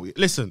small hole.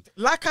 Listen,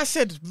 like I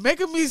said,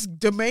 Megami's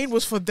domain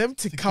was for them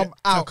to come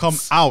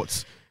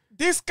out.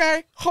 This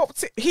guy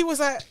hopped. He was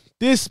like,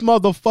 this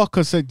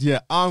motherfucker said, "Yeah,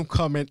 I'm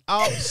coming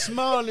out."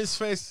 Smile on his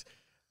face,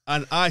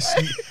 and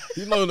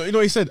you know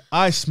what he said?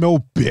 I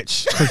smell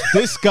bitch, because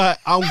this guy,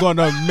 I'm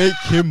gonna make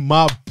him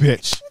my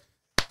bitch.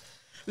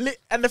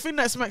 And the thing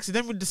that smacks it,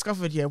 then we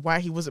discovered,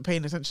 why he wasn't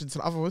paying attention to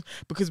the other ones,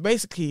 because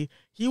basically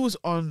he was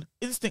on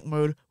instinct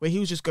mode where he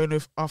was just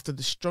going after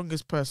the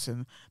strongest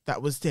person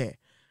that was there.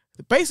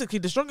 Basically,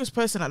 the strongest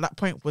person at that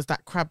point was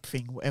that crab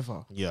thing,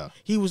 whatever. Yeah.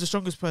 He was the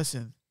strongest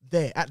person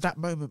there at that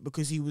moment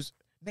because he was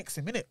next to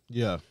him, innit?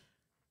 Yeah.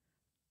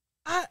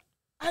 I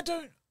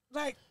don't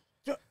like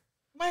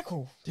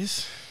Michael.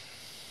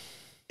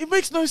 It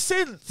makes no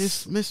sense.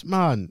 This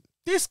man.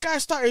 This guy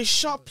started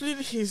sharpening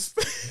his.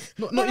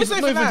 not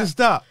even just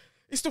that.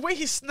 It's the way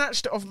he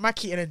snatched it off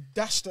Maki and then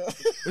dashed it.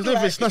 It's not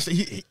even snatched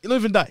it. Not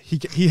even that.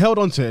 He held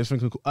on to it and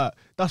thinking,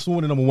 that's the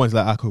one number one. He's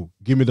like, cool.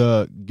 Give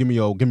me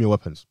your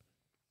weapons.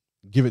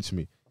 Give it to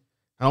me.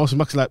 And also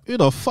Maxi's like, who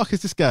the fuck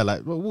is this guy?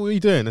 Like, what are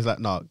you doing? It's like,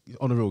 nah,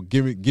 on the real,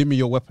 give me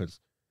your weapons.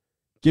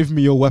 Give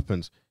me your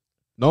weapons.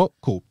 No,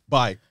 cool.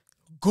 Bye.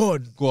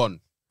 Gone.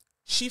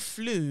 She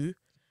flew.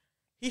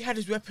 He had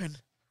his weapon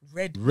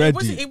ready.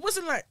 It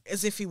wasn't like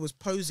as if he was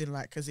posing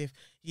like as if,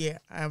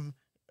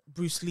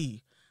 Bruce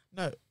Lee.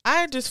 No,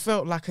 I just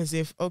felt like as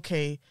if,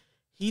 okay,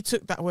 he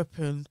took that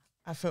weapon.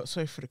 I felt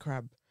sorry for the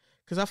crab.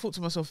 Because I thought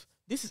to myself,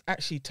 this is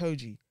actually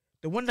Toji,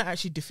 the one that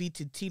actually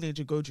defeated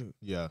Teenager Gojo.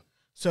 Yeah.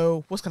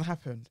 So what's going to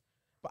happen?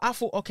 But I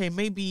thought, okay,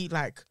 maybe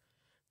like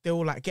they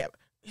will like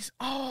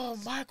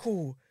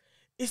Michael.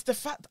 It's the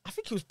fact, I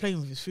think he was playing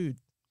with his food.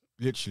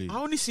 Literally. I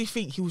honestly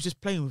think he was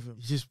just playing with him.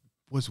 He just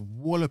was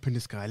walloping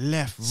this guy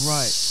left,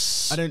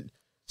 right. I don't.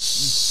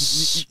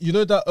 You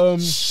know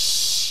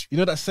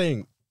that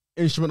saying,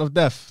 instrument of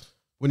death,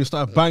 when you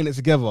start banging it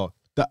together,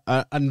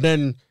 and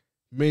then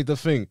made the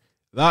thing.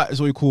 That is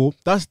what you call.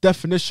 That's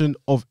definition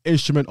of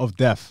instrument of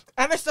death.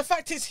 And it's the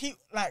fact is he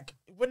like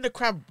when the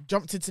crab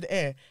jumped into the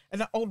air and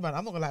that old man.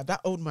 I'm not gonna lie,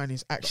 that old man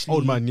is actually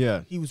old man.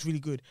 Yeah, he was really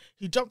good.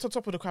 He jumped on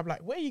top of the crab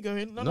like, where are you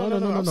going? No.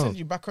 I'll send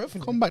you back over.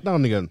 Come back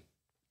down again.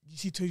 You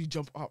see Tony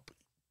jump up,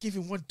 give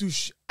him one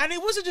douche, and it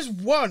wasn't just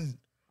one,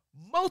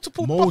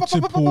 multiple.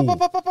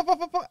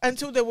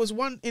 Until there was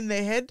one in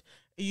their head.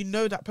 And you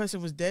know that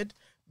person was dead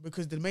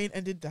because the main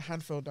ended. The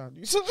hand fell down.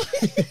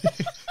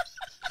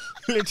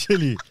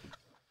 Literally.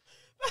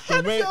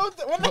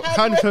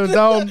 Hand fell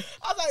down.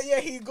 I was like, yeah,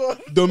 he's gone.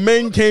 The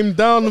main came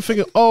down and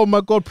thinking, oh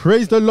my God,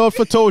 praise the Lord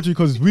for Toji,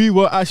 because we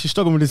were actually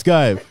struggling with this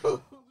guy.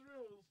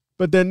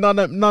 But then none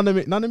of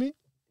me?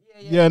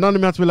 Yeah, none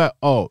of me had to be like,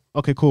 oh,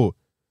 okay, cool.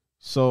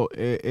 So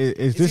is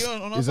Is this he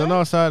on our is side? on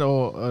our side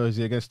or is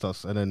he against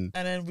us? And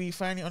then we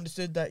finally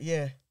understood that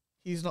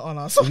he's not on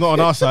our he's side. not on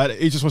our side.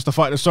 He just wants to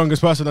fight the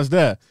strongest person that's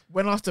there.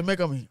 Went after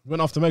Megami.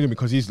 Went after Megami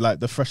because he's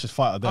like the freshest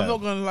fighter there. I'm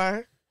not gonna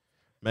lie.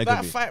 Megami.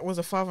 That fight was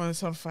a father and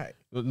son fight.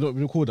 Look,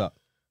 we call that.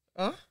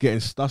 Huh?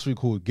 That's what we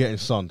call getting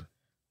sunned.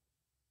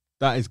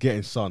 That is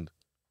getting sunned.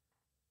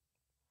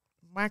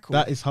 Michael.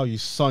 That is how you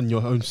son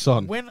your own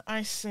son. When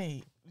I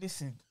say,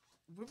 listen,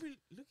 when we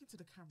look into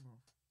the camera,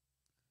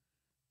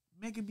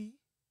 Megami,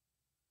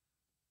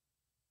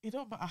 it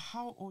don't matter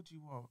how old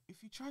you are.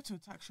 If you try to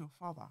attack your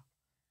father,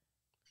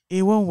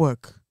 it won't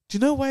work. Do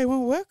you know why it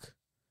won't work?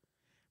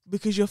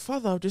 Because your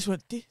father just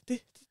went.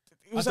 It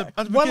was At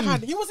like the one beginning.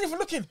 hand. He wasn't even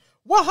looking.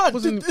 One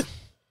hand.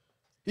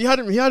 He had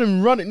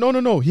him running.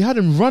 No. He had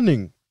him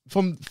running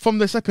from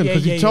the second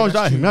because he charged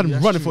at him. He had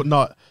him running. Thought,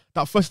 nah,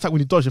 that first attack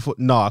when he dodged, I thought,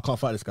 nah, I can't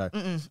fight this guy.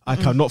 I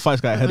cannot fight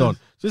this guy head on. So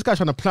this guy's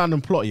trying to plan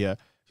and plot. Yeah,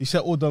 he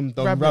set all them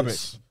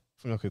rabbits.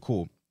 Okay,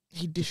 cool.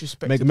 He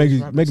disrespected.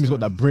 Megami's got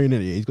that brain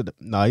in it. He's got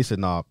he said,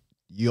 nah,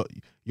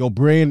 your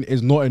brain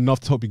is not enough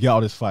to help you get out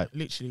of this fight.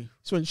 Literally.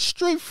 So went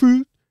straight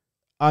through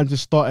and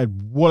just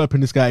started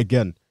walloping this guy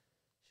again.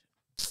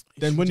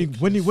 Then when he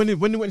went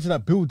into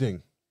that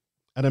building,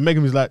 and then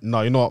Megan was like,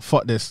 "No, you know what?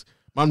 Fuck this."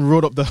 Man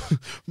rolled up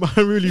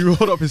really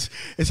rolled up his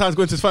hands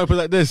going to his fight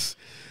like this,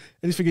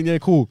 and he's thinking, "Yeah,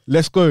 cool,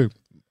 let's go."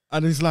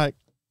 And he's like,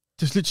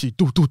 just literally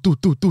do.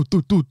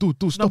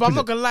 No, but I'm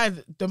not gonna lie.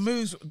 The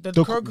moves, the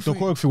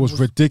choreography was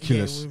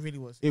ridiculous. Yeah, it really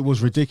was. It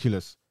was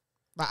ridiculous.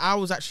 Like I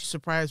was actually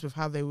surprised with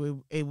how they were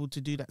able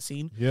to do that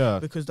scene. Yeah,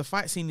 because the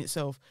fight scene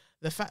itself,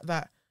 the fact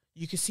that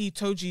you can see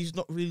Toji's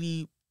not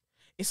really.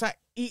 It's like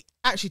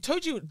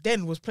Toji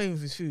then was playing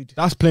with his food.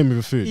 That's playing with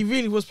his food. He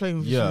really was playing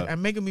with his food.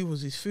 And Megami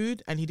was his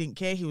food and he didn't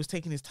care. He was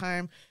taking his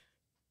time.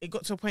 It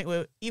got to a point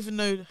where even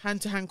though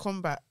hand-to-hand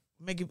combat,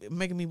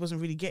 Megami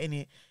wasn't really getting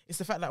it. It's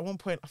the fact that at one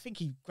point, I think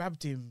he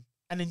grabbed him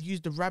and then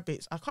used the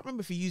rabbits. I can't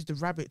remember if he used the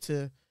rabbit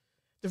to...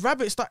 The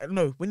rabbit started...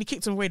 No, when he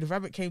kicked him away, the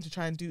rabbit came to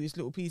try and do his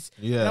little piece.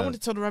 Yeah. And I wanted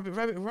to tell the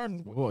rabbit, run.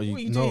 What are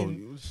you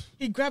doing?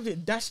 He grabbed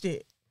it, dashed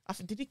it.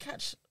 Did he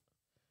catch...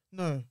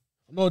 No.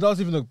 No, that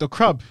was even the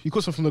crab. He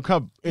caught some from the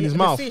crab in his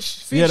mouth.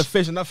 Fish. Yeah, the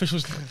fish, and that fish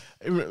was.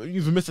 You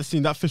even missed the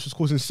scene. That fish was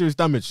causing serious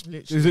damage. Literally.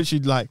 It was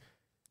literally like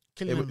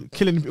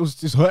killing. It was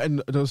just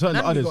hurting. It was hurting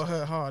the others. Got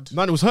hurt hard.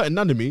 Man, it was hurting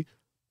Nanami.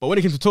 But when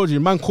it came to Toji,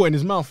 man caught in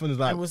his mouth and was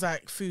like, it was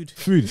like food,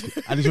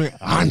 and he's going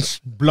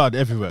blood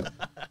everywhere.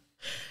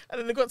 And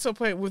then it got to a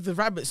point with the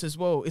rabbits as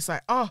well. It's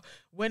like,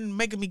 when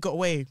Megami got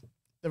away,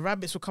 the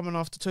rabbits were coming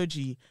after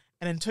Toji,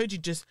 and then Toji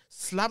just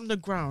slammed the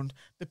ground.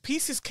 The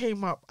pieces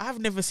came up. I've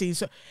never seen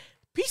so.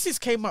 Pieces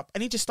came up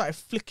and he just started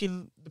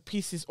flicking the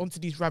pieces onto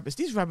these rabbits.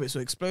 These rabbits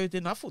were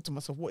exploding. I thought to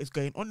myself, what is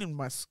going on in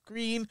my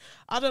screen?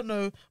 I don't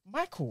know.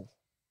 Michael,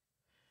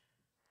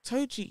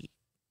 Toji,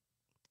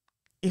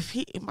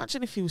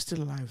 imagine if he was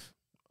still alive.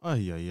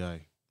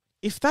 Aye.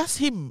 If that's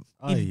him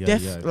in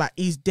death, like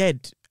he's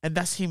dead, and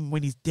that's him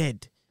when he's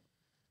dead.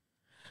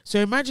 So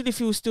imagine if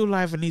he was still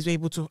alive and he's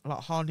able to like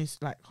harness,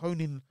 like hone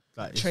in,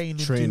 like train,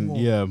 do more.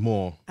 Yeah,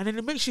 more. And then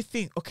it makes you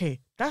think, okay,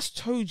 that's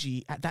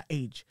Toji at that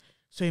age.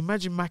 So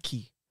imagine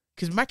Maki,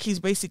 because Maki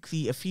is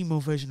basically a female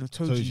version of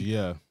Toji.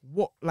 Yeah.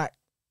 What, like,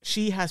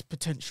 she has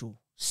potential,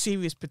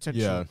 serious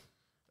potential. Yeah.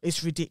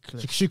 It's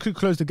ridiculous. She could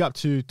close the gap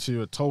to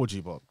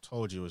Toji, but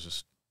Toji was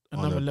just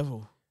another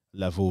level.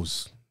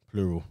 Levels,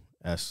 plural,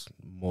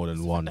 more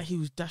than one. That he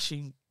was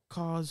dashing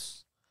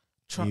cars,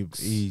 trucks.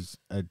 He's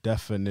a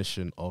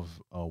definition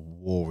of a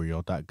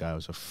warrior. That guy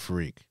was a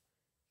freak.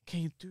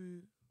 Came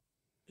through.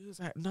 He was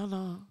like,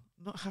 no.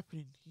 Not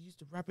happening. He used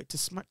the rabbit to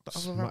smack the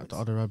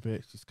other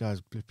rabbit. This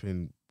guy's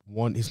blipping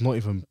one. He's not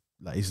even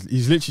like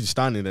he's literally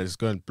standing there, just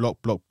going block,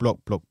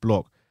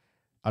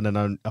 and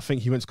then I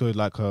think he went to go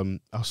like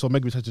I saw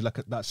Megami to do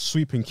like that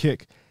sweeping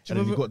kick, and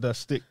then he got the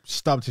stick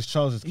stabbed his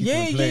trousers.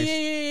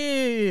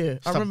 Yeah.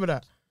 I remember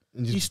that.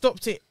 He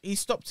stopped it. He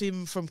stopped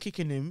him from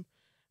kicking him,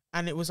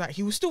 and it was like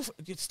he was still.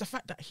 It's the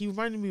fact that he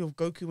reminded me of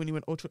Goku when he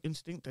went Ultra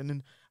Instinct, and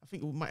then I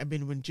think it might have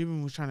been when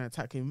Jiren was trying to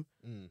attack him,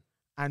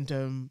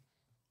 and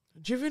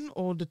Jiren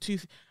or the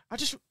tooth.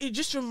 It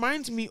just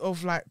reminds me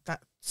of like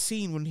that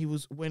scene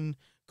when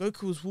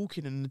Goku was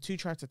walking and the two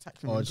tried to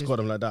attack him. Oh, just got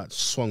him like that,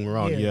 swung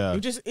around. Yeah.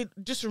 It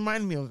just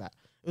reminded me of that.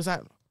 It was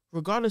like,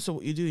 regardless of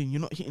what you're doing,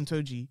 you're not hitting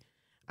Toji,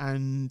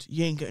 and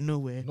you ain't getting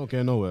nowhere. Not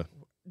getting nowhere.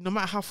 No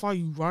matter how far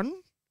you run,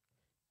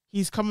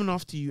 he's coming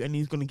after you and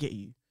he's gonna get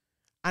you.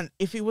 And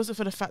if it wasn't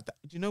for the fact that,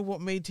 do you know what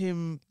made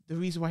him the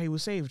reason why he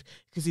was saved?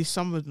 Because he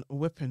summoned a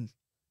weapon.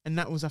 And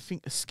that was, I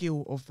think, a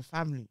skill of the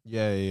family.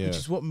 Yeah. Which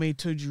is what made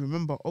Toji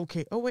remember,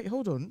 okay, oh wait,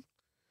 hold on.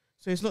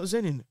 So it's not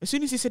Zenin. As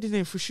soon as he said his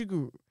name,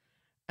 Fushiguro,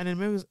 and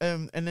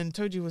then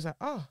Toji was like,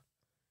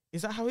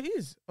 is that how it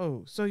is?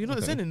 Oh, so you're not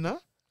Zenin, nah?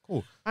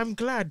 Cool. I'm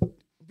glad.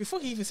 Before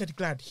he even said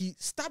glad, he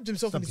stabbed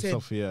himself in his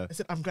head. Yeah. I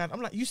said, I'm glad.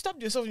 I'm like, you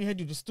stabbed yourself in your head,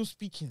 you're just still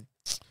speaking.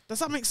 Does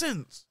that make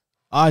sense?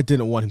 I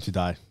didn't want him to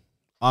die.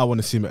 I want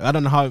to see him. I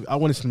don't know how. I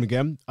want to see him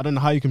again. I don't know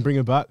how you can bring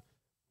him back.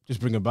 Just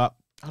bring him back.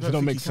 If it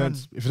don't make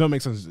sense,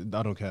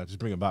 I don't care. Just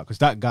bring him back because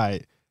that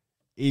guy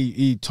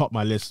he topped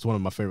my list. It's one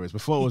of my favorites.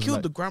 Before it He was killed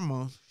like, the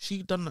grandma.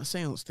 She done that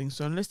seance thing.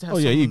 So unless they have oh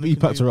yeah, someone he that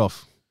can packed do- her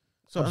off.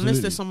 So Absolutely.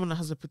 unless there's someone that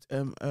has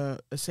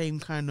a same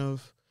kind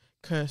of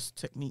curse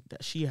technique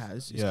that she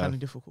has, it's Yeah. kind of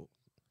difficult.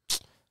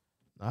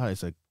 That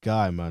is a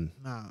guy, man.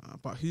 Nah,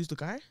 but who's the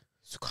guy?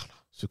 Sukana.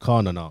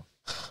 Sukana now.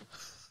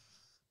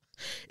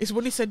 It's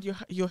when he said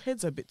your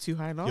head's a bit too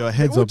high now. Your They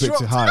head's all a bit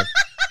too dropped. high.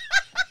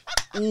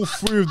 All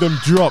three of them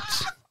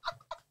dropped.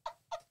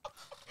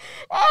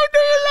 Oh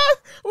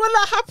no! When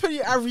that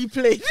happened, I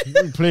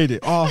replayed. We played it.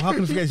 Oh, how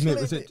can I forget his name?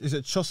 Is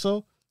it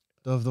Choso?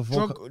 The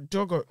vocal.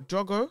 Draco.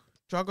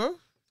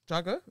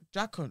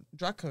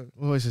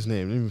 What is his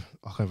name?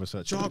 I can't even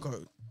search.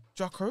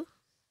 Draco.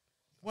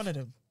 One of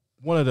them.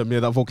 One of them, yeah,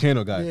 that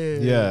volcano guy.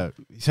 Yeah.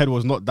 His head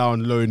was not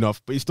down low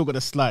enough, but he still got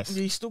a slice.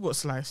 Yeah, he still got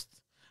sliced.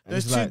 And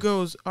Those he's two like-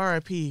 girls,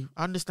 R.I.P.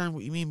 I understand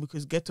what you mean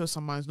because Ghetto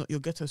Sama is not your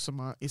Ghetto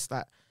Sama. It's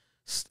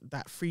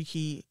that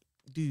freaky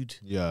dude.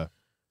 Yeah,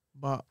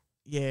 But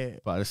yeah,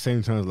 but at the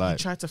same time, he like,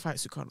 tried to fight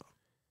Sukano.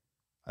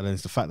 and then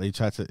it's the fact that he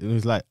tried to. It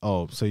was like,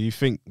 oh, so you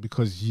think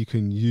because you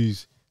can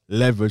use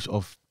leverage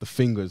of the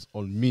fingers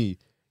on me,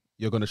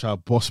 you're gonna try to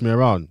boss me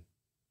around?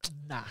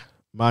 Nah.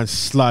 Man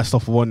sliced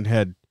off one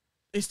head.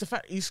 It's the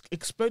fact he's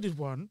exploded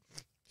one.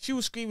 She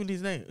was screaming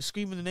his name,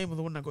 screaming the name of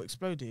the one that got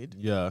exploded.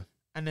 Yeah,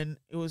 And then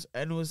it was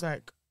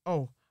like,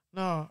 oh,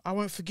 no, I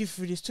won't forgive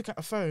you for this. Took out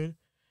a phone.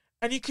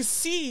 And you could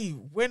see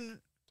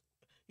when,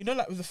 you know,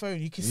 like with the phone,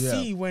 you could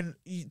see when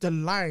the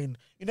line,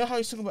 you know how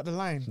he's talking about the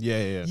line?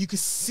 yeah. You could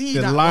see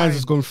The that lines line.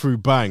 has gone through,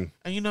 bang.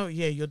 And you know,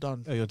 yeah, you're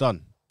done. Yeah, you're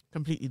done.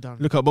 Completely done.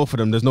 Look at both of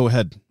them. There's no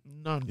head.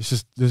 None.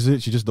 There's literally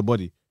just the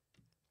body.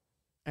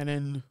 And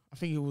then I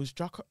think it was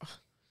Draco.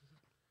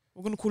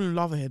 We're going to call him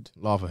Lava Head.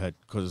 Lava head,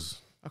 because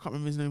I can't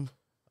remember his name.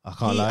 I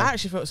can't I lie.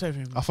 actually felt sorry for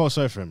him. I felt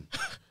sorry for him.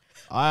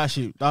 I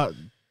actually that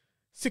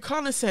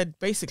Sukana said,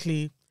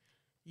 basically,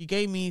 you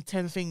gave me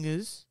 10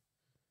 fingers.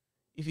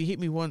 If you hit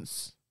me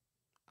once,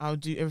 I'll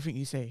do everything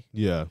you say.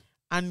 yeah.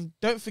 And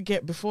don't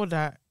forget, before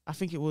that, I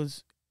think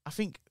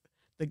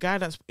the guy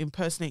that's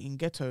impersonating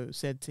Ghetto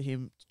said to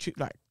him,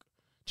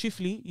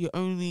 truthfully,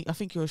 I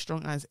think you're as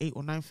strong as 8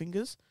 or 9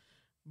 fingers.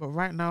 But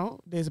right now,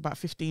 there's about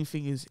 15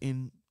 fingers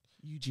in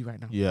UG right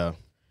now. Yeah.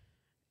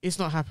 It's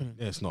not happening.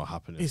 It's not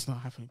happening. It's not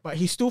happening. But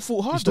he still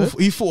fought hard.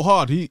 He fought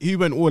hard. He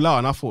went all out,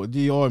 and I thought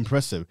they are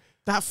impressive.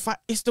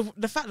 It's the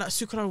fact that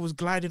Sukano was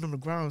gliding on the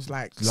ground,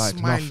 like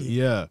smiling, nothing,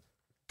 yeah,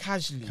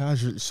 casually.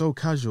 casual, so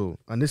casual.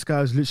 And this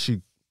guy's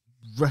literally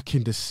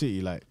wrecking the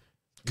city. Like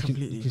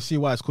Completely. you can see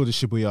why it's called the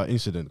Shibuya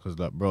incident, because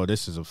like, bro,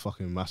 this is a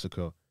fucking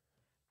massacre.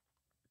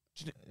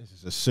 This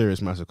is a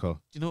serious massacre. Do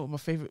you know what my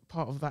favorite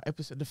part of that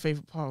episode? The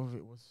favorite part of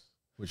it was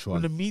Which when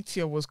one? the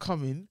meteor was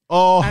coming.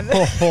 Oh, And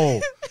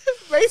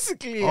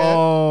basically, yeah,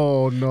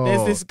 oh no!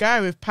 there's this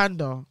guy with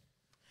Panda.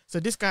 So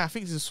this guy, I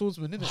think he's a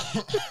swordsman, isn't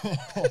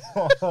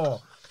it?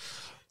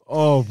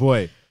 Oh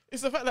boy!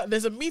 It's the fact that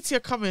there's a meteor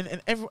coming,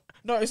 and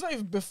no, it's not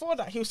even before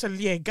that. He was telling,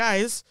 yeah,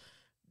 guys,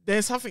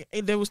 there's something.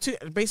 There was two.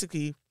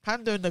 Basically,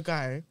 Panda and the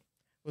guy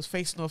was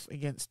facing off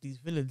against these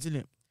villains,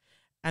 innit?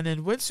 And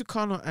then when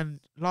Sukano and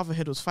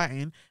Lavahead was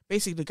fighting,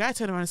 basically the guy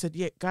turned around and said,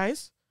 yeah,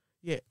 guys,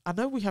 yeah, I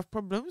know we have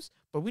problems,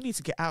 but we need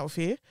to get out of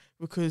here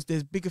because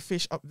there's bigger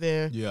fish up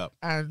there, Yeah,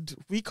 and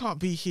we can't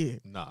be here.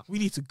 nah. We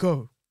need to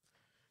go.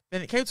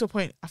 Then it came to a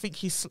point, I think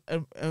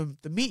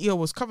the meteor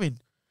was coming.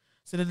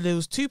 So then there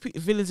was two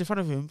villains in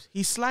front of him.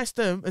 He sliced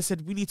them and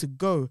said, we need to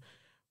go.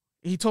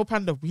 He told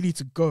Panda, we need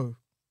to go.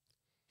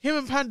 Him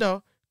and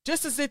Panda,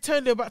 just as they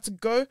turned, they're about to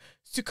go,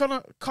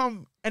 Sukano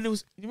come, and it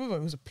was, you remember,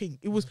 it was a ping.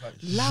 It was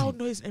loud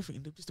noise and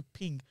everything, just a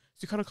ping.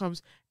 Sukano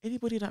comes,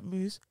 anybody that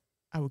moves,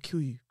 I will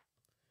kill you.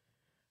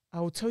 I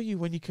will tell you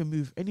when you can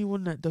move.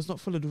 Anyone that does not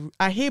follow the rule,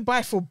 I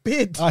hereby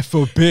forbid. I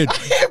forbid. I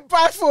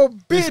hereby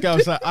forbid. This guy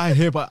was like, I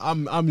hear, but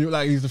I'm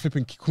like he's the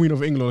flipping Queen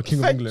of England or King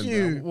Thank of England.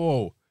 you. Like,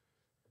 whoa.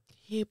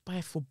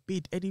 Hereby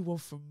forbid anyone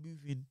from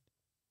moving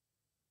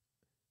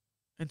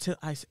until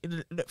I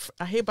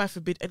hereby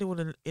forbid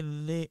anyone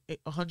in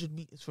 100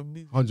 meters from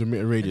moving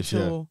 100-meter radius,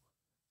 until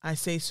I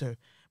say so.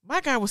 My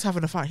guy was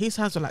having a fight. His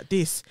hands were like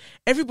this.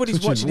 Everybody's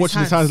Twitching, watching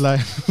his his hands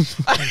hands.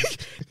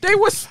 like They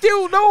were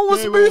still. No one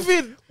was They were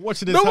moving.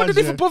 watching his No one hands.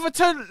 didn't even bother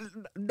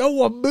turn. No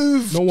one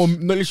moved. No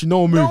one, no, literally, no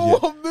one moved No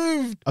yet. one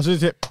moved. As soon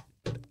as it,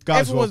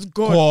 guys, Everyone's were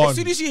gone. As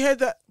soon as you heard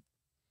that,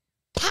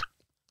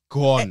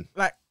 gone.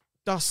 like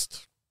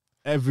dust.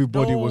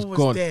 Everybody No was one was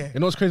gone. there. You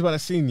know what's crazy about that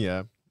scene?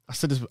 Yeah, I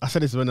said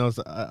this when I was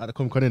at the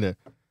Comic Con in there.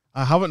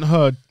 I haven't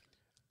heard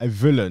a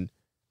villain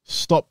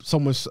stop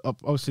someone's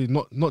obviously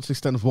not to the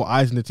extent of what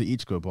eyes into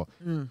each go, but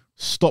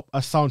stop a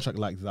soundtrack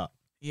like that,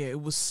 Yeah, it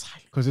was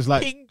silent. because it's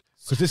like Ping.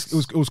 because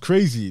it was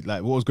crazy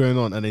like what was going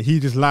on, and then he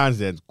just lands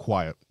there and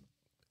quiet.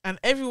 And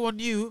everyone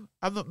knew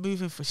I'm not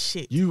moving for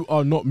shit. You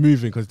are not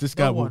moving because this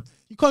guy will. one.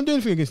 You can't do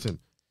anything against him.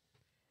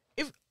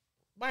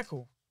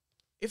 Michael,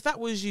 if that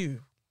was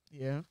you,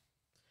 yeah,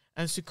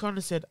 and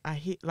Sukana said,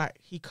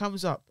 he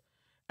comes up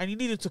and you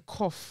needed to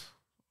cough.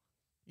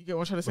 You get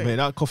what I'm trying to say? Mate,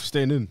 that cough is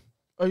staying in.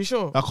 Are you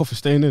sure? That cough is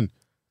staying in.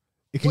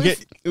 It can What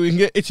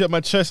get itchy at my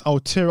chest. I'll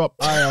tear up.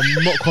 I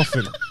am not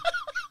coughing.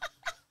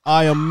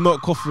 I am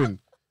not coughing.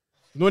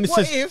 You know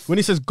when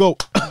he says go,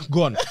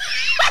 gone.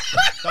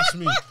 That's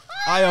me.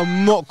 I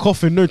am not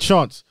coughing. No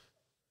chance.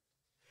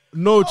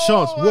 No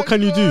chance. What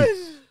can you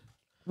do?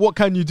 What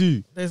can you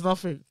do? There's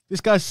nothing. This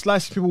guy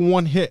slices people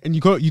one hit, and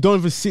you don't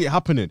even see it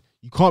happening.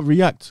 You can't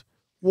react.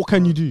 What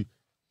can you do?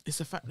 It's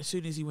the fact that as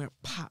soon as he went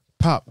pap,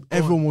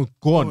 everyone was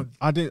gone.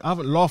 I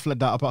haven't laughed like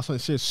that about something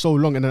serious so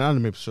long in an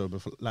anime show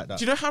before, like that.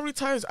 Do you know how many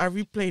times I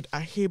replayed I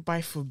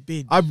hereby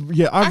forbid? I've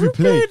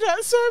replayed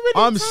that so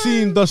many I'm times.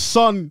 seeing the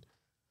sun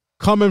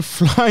coming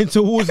flying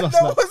towards us.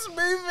 No one's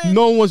moving.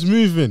 No one's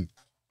moving.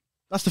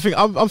 That's the thing.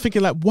 I'm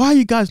thinking like, why are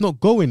you guys not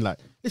going? Like,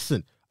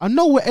 listen, I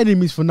know we're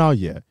enemies for now,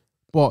 yeah,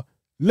 but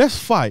let's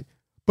fight.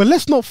 But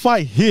let's not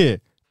fight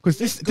here because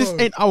this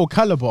ain't our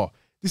caliber.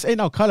 This ain't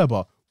our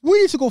caliber.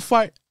 We need to go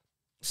fight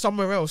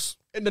somewhere else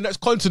in the next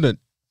continent.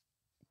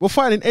 We're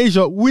fighting in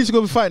Asia. We need to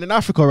go be fighting in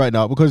Africa right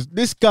now because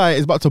this guy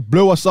is about to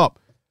blow us up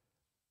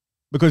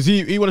because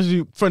he wanted to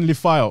do friendly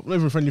fire, not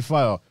even friendly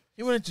fire.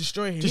 He wanted to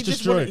destroy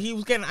him. He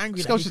was getting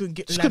angry that he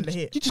couldn't land the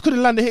hit. You just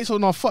couldn't land the hit. So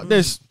now fuck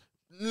this.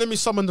 Let me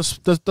summon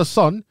the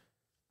sun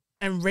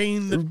and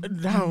rain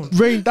down.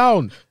 Rain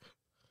down.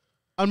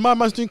 And my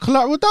man's doing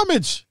collateral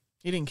damage.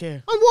 He didn't care.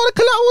 And what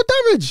the collateral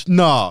damage?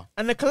 Nah.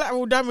 And the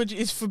collateral damage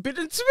is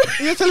forbidden to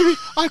me. You're telling me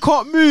I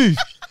can't move.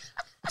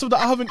 So that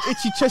I have an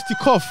itchy chesty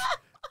cough.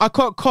 I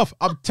can't cough.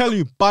 I'm telling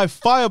you, by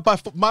fire,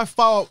 my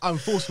fire and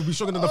force will be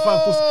stronger than the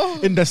fire and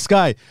force in the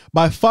sky.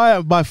 By fire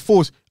and by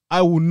force,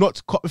 I will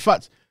not cough. In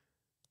fact,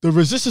 the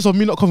resistance of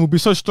me not coughing will be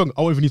so strong,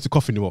 I won't even need to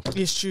cough anymore.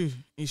 It's true.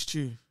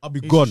 I'll be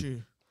gone.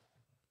 True.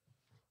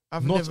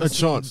 I've not a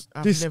chance.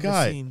 I've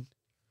never seen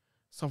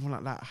something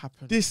like that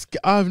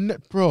happen.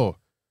 Bro,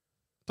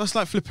 that's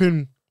like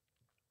flipping.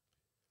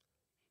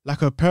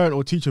 Like a parent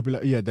or teacher be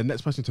like, yeah, the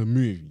next person to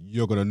move,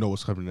 you're gonna know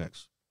what's coming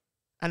next.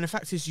 And the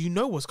fact is, you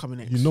know what's coming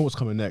next. You know what's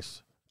coming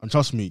next, and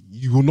trust me,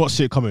 you will not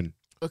see it coming.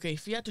 Okay,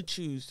 if you had to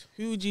choose,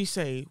 who would you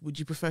say would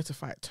you prefer to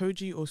fight,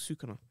 Toji or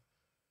Sukuna?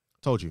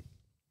 Told you.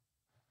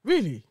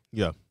 Really?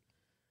 Yeah.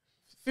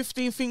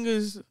 15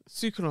 fingers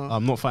Sukuna.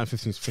 I'm not fighting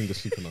 15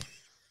 fingers Sukuna.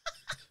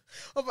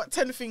 What about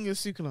 10 fingers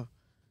Sukuna?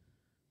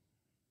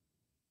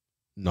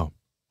 No.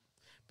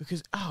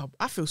 Because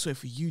I feel sorry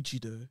for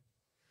Yuji though.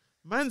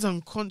 Man's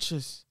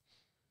unconscious.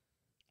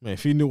 Man,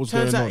 if he knew what's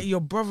going on. Turns out your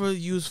brother,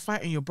 you was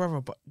fighting your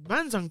brother, but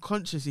man's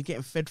unconscious, you're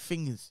getting fed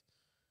fingers.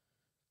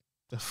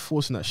 They're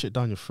forcing that shit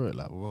down your throat,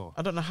 like, whoa.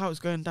 I don't know how it's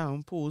going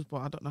down, pause, but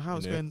I don't know how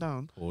it's going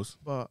down. Pause.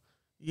 But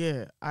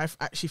yeah, I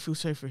actually feel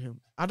sorry for him.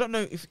 I don't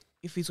know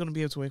if he's gonna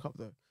be able to wake up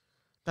though.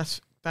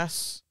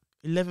 That's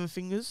 11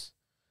 fingers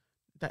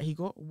that he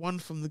got. 1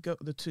 from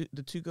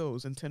the two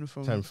girls and 10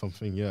 from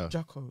thing, yeah.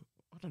 Jacko.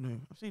 I don't know.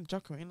 I'm saying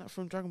Jacko, ain't that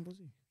from Dragon Ball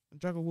Z? And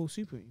Dragon Ball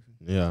Super even.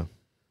 Yeah.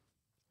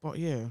 But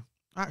yeah,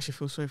 I actually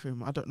feel sorry for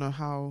him. I don't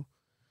know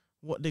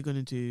what they're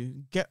gonna do.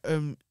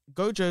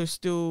 Gojo's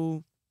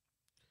still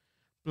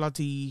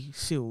bloody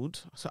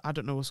sealed, so I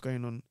don't know what's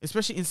going on.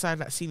 Especially inside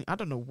that scene. I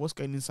don't know what's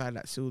going inside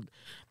that sealed.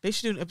 They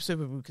should do an episode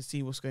where we can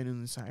see what's going on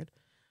inside.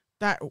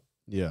 That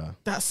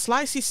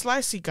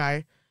slicey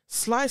guy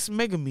sliced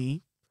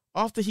Megami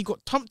after he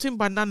got thumped in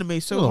by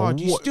Naname so hard.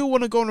 You still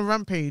want to go on a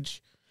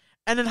rampage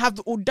and then have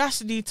the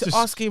audacity to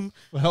ask him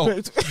for help.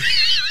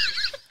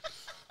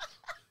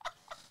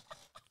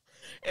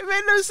 It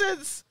made no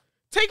sense.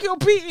 Take your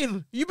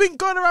beating. You've been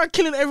going around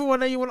killing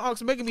everyone and you want to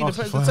ask Megami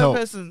the third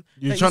person.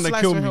 You're trying to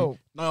kill me. Help.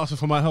 Not asking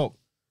for my help.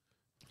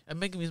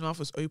 And Megami's mouth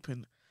was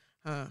open.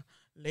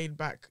 Laid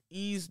back.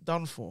 He's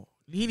done for.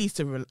 He needs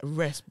to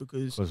rest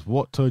because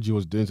what Toji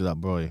was doing to that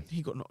boy.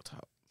 He got knocked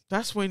out.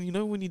 That's when,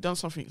 when you done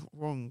something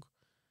wrong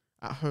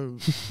at home.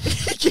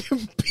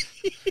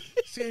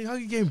 See, how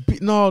you getting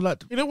beat? No,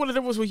 like, one of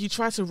them was when you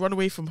tried to run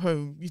away from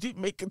home. You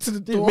didn't make it to the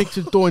door. Didn't make it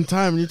to the door in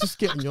time and you're just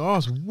getting your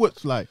ass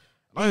whooped. Like,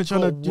 you're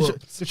trying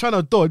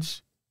to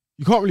dodge.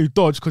 You can't really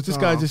dodge because this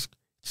guy just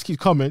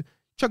keeps coming.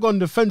 Try to go on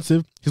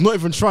defensive. He's not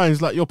even trying.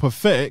 He's like, you're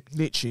pathetic.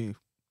 Literally.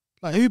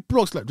 Like, who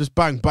blocks? Like, just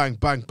bang, bang,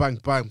 bang, bang,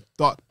 bang.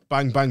 Duck,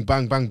 bang, bang,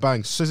 bang, bang,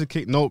 bang. Scissor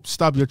kick, nope.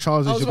 Stab your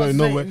trousers, you're going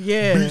nowhere.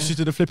 Yeah. Boots you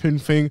to the flipping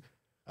thing.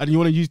 And you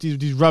want to use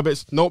these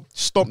rabbits. Nope.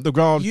 Stomp the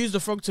ground. Use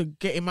the frog to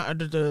get him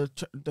out of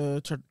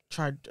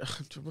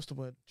what's the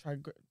word?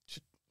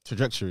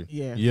 Trajectory.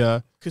 Yeah.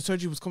 Yeah. Because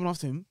Toji was coming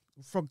after him.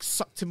 The frog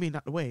sucked him in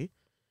out the way.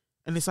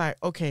 And it's like,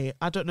 okay,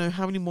 I don't know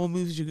how many more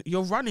moves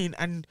you're running.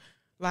 And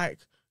like,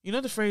 you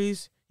know the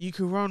phrase, you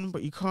can run,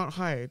 but you can't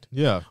hide.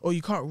 Yeah. Or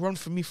you can't run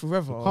from me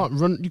forever. You can't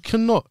run. You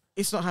cannot.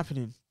 It's not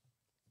happening.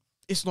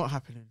 It's not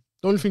happening.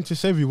 The only thing to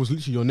save you was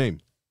literally your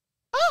name.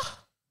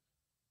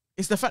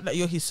 It's the fact that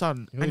you're his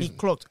son and he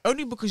clocked.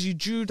 Only because you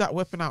drew that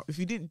weapon out. If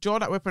you didn't draw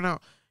that weapon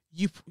out,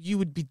 you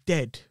would be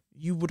dead.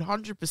 You would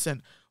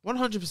 100%,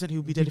 100% he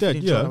would be dead if you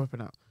didn't draw that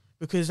weapon out.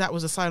 Because that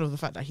was a sign of the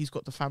fact that he's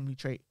got the family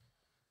trait.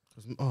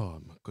 Oh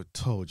my god,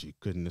 told you.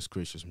 Goodness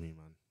gracious me,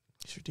 man.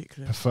 It's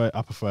ridiculous.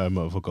 I prefer him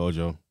over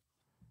Gojo.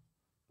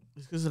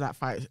 It's because of that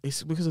fight.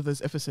 It's because of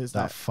those episodes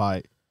that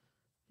fight.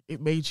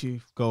 It made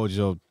you.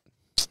 Gojo,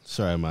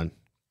 sorry, man.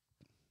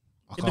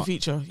 In the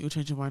future, you'll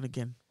change your mind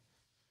again.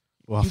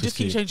 We'll You just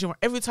keep changing.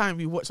 Every time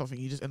you watch something,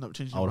 you just end up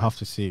changing. I would have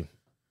to see.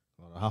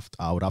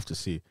 I would have to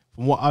see.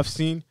 From what I've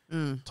seen,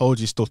 told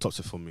you still tops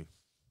it for me.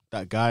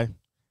 That guy,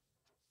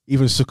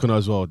 even Sukuna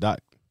as well.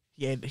 That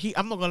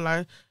I'm not gonna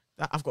lie.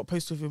 That I've got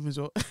posts of him as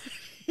well.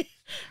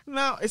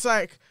 Now it's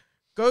like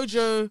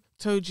Gojo,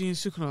 Toji, and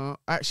Sukuna are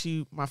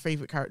actually my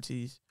favorite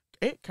characters.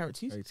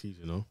 Characters,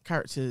 you know.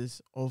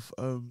 Characters of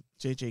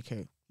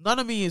JJK.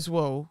 Nanami as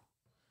well.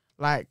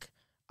 Like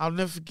I'll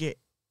never forget.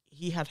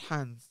 He had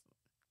hands.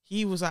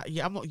 He was like,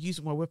 I'm not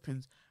using my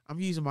weapons. I'm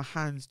using my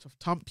hands to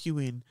thump you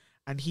in.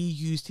 And he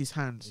used his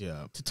hands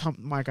to thump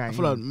my guy. I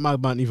feel like my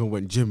man even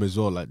went gym as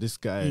well. Like this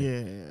guy.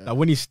 Yeah. Like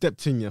when he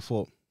stepped in, I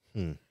thought,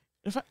 In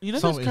fact, you know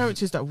those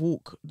characters that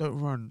walk, don't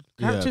run.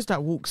 Characters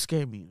that walk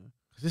scare me.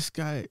 This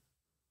guy,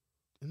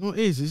 you know what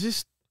it is? Is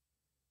this,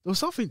 there was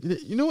something,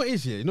 you know what it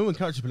is here? You know when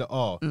characters be like,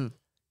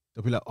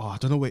 they'll be like, I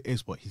don't know what it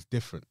is, but he's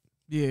different.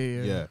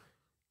 Yeah.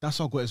 That's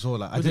how I got it as well.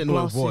 Like, I didn't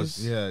know what it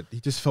was. Yeah. He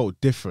just felt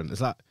different.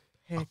 It's like,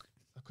 I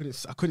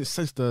couldn't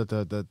sense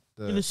the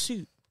in a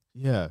suit.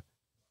 Yeah.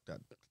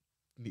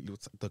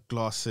 The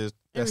glasses,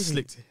 the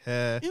slicked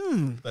hair,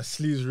 the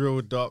sleeves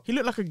rolled up. He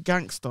looked like a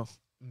gangster.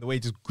 The way he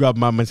just grabbed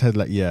my man's head,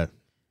 like,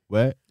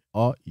 where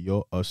are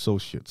your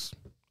associates?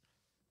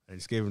 And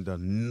just gave him the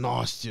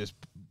nastiest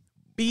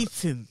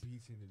beating.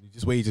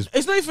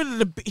 It's not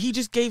even he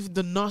just gave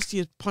the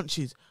nastiest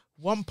punches.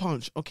 One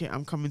punch, okay,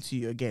 I'm coming to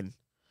you again.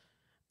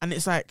 And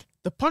it's like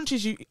the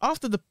punches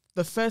after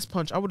the first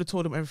punch, I would have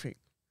told him everything.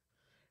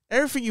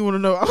 Everything you want to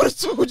know, I would have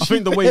told you. I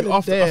think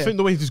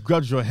the way he just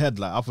grabs your head,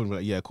 like I think,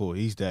 like, yeah, cool,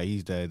 he's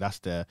there, that's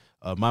there.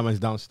 My man's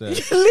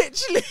downstairs.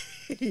 Literally.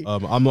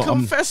 I'm not.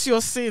 Confess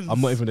your sins. I'm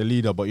not even a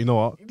leader, but you know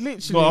what?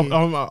 Literally.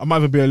 No, I might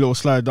even be a little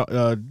slide,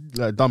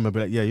 like dumb, and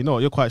be like, yeah, you know what?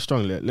 You're quite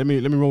strong. Let me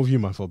roll with you,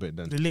 man, for a bit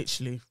then.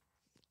 Literally.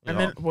 And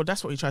then,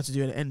 that's what he tried to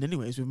do at the end,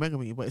 anyways, with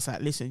Megami. But it's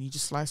like, listen, you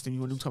just sliced him. You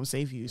want him to come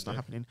save you. It's not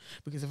happening.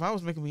 Because if I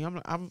was Megami,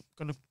 I'm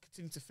gonna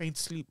continue to feign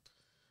sleep.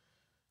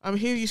 I'm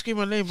hearing you scream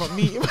my name, but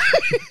me.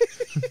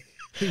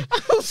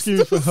 I'm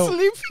still for help.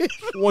 sleeping.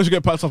 Once you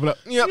get packed up, like,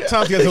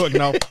 time to get to work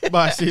now.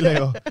 Bye, see you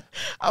later.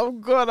 I'm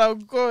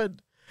gone.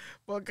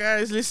 But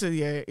guys, listen,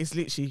 it's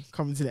literally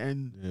coming to the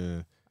end.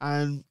 Yeah.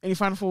 And any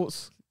final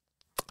thoughts?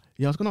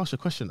 Yeah, I was gonna ask you a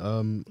question.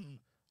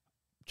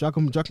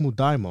 Dragon Ball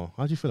Daima,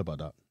 how do you feel about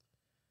that?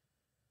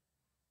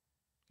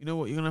 You know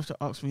what? You're gonna have to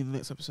ask me in the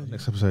next episode.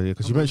 Next episode, yeah,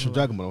 because you mentioned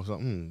Dragon Ball. I was like,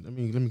 let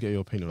me get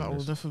your opinion on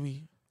this.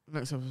 Definitely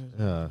next episode.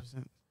 Yeah.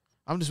 100%.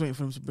 I'm just waiting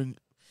for him to bring.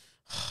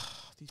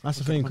 That's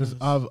the thing, because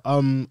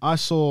I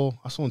saw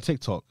on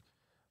TikTok,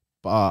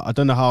 but I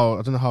don't know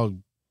how.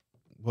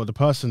 Well, the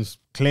person's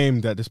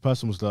claimed that this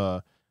person was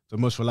the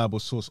most reliable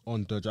source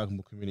on the Dragon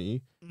Ball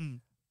community,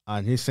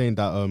 and he's saying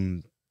that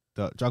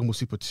the Dragon Ball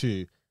Super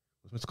 2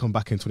 was meant to come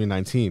back in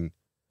 2019,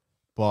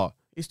 but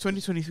it's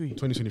 2023.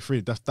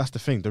 2023. That's the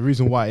thing. The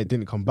reason why it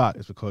didn't come back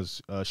is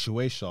because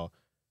Shueisha,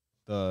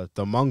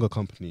 the manga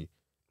company,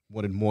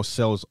 wanted more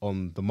sales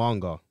on the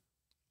manga.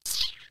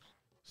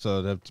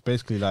 So they're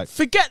basically like,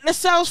 forget the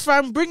sales,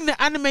 fam. Bring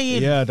the anime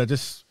in. Yeah, they're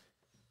just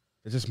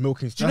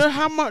milking. Do you know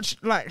how much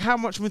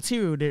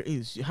material there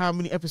is? How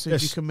many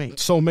episodes you can make?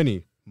 So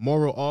many.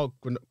 Moral arc,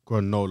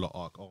 granola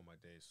arc. Oh my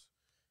days!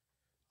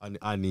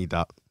 I need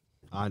that.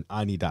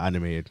 I need that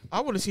animated.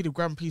 I want to see the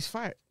Grand Peace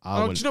fight.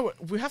 Do you know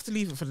what? We have to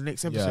leave it for the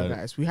next episode,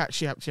 guys. We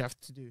actually have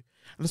to do.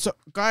 And so,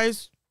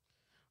 guys,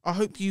 I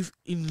hope you've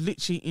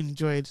literally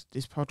enjoyed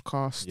this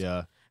podcast.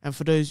 Yeah. And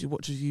for those who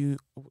watch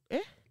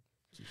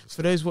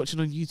for those watching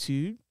on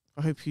YouTube,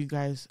 I hope you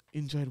guys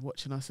enjoyed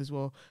watching us as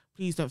well.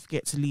 Please don't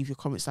forget to leave your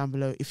comments down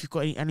below. If you've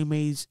got any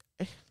animes,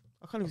 I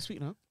can't even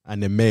speak now.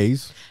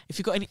 Animes. If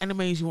you've got any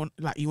animes you want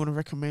to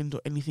recommend,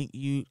 or anything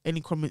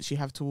any comments you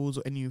have towards,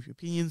 or any of your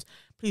opinions,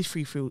 please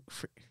feel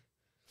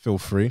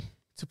free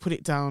to put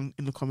it down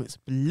in the comments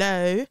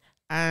below.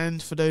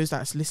 And for those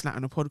that's listening out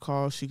on the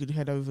podcast, you can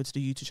head over to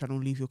the YouTube channel,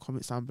 leave your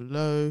comments down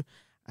below.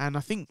 And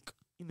I think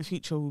in the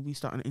future we'll be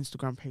starting an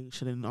Instagram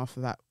page, and then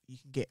after that you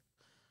can get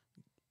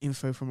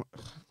info on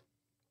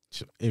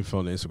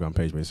the Instagram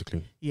page,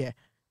 basically. Yeah.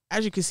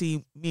 As you can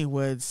see, me and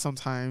words,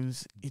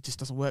 sometimes it just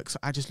doesn't work. So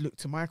I just look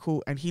to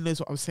Michael, and he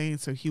knows what I'm saying,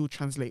 so he'll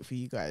translate for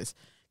you guys,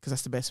 because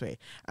that's the best way.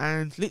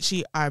 And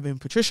literally, I've been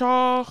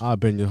Patricia. I've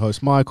been your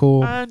host,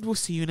 Michael. And we'll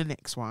see you in the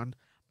next one.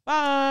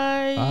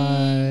 Bye.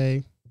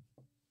 Bye.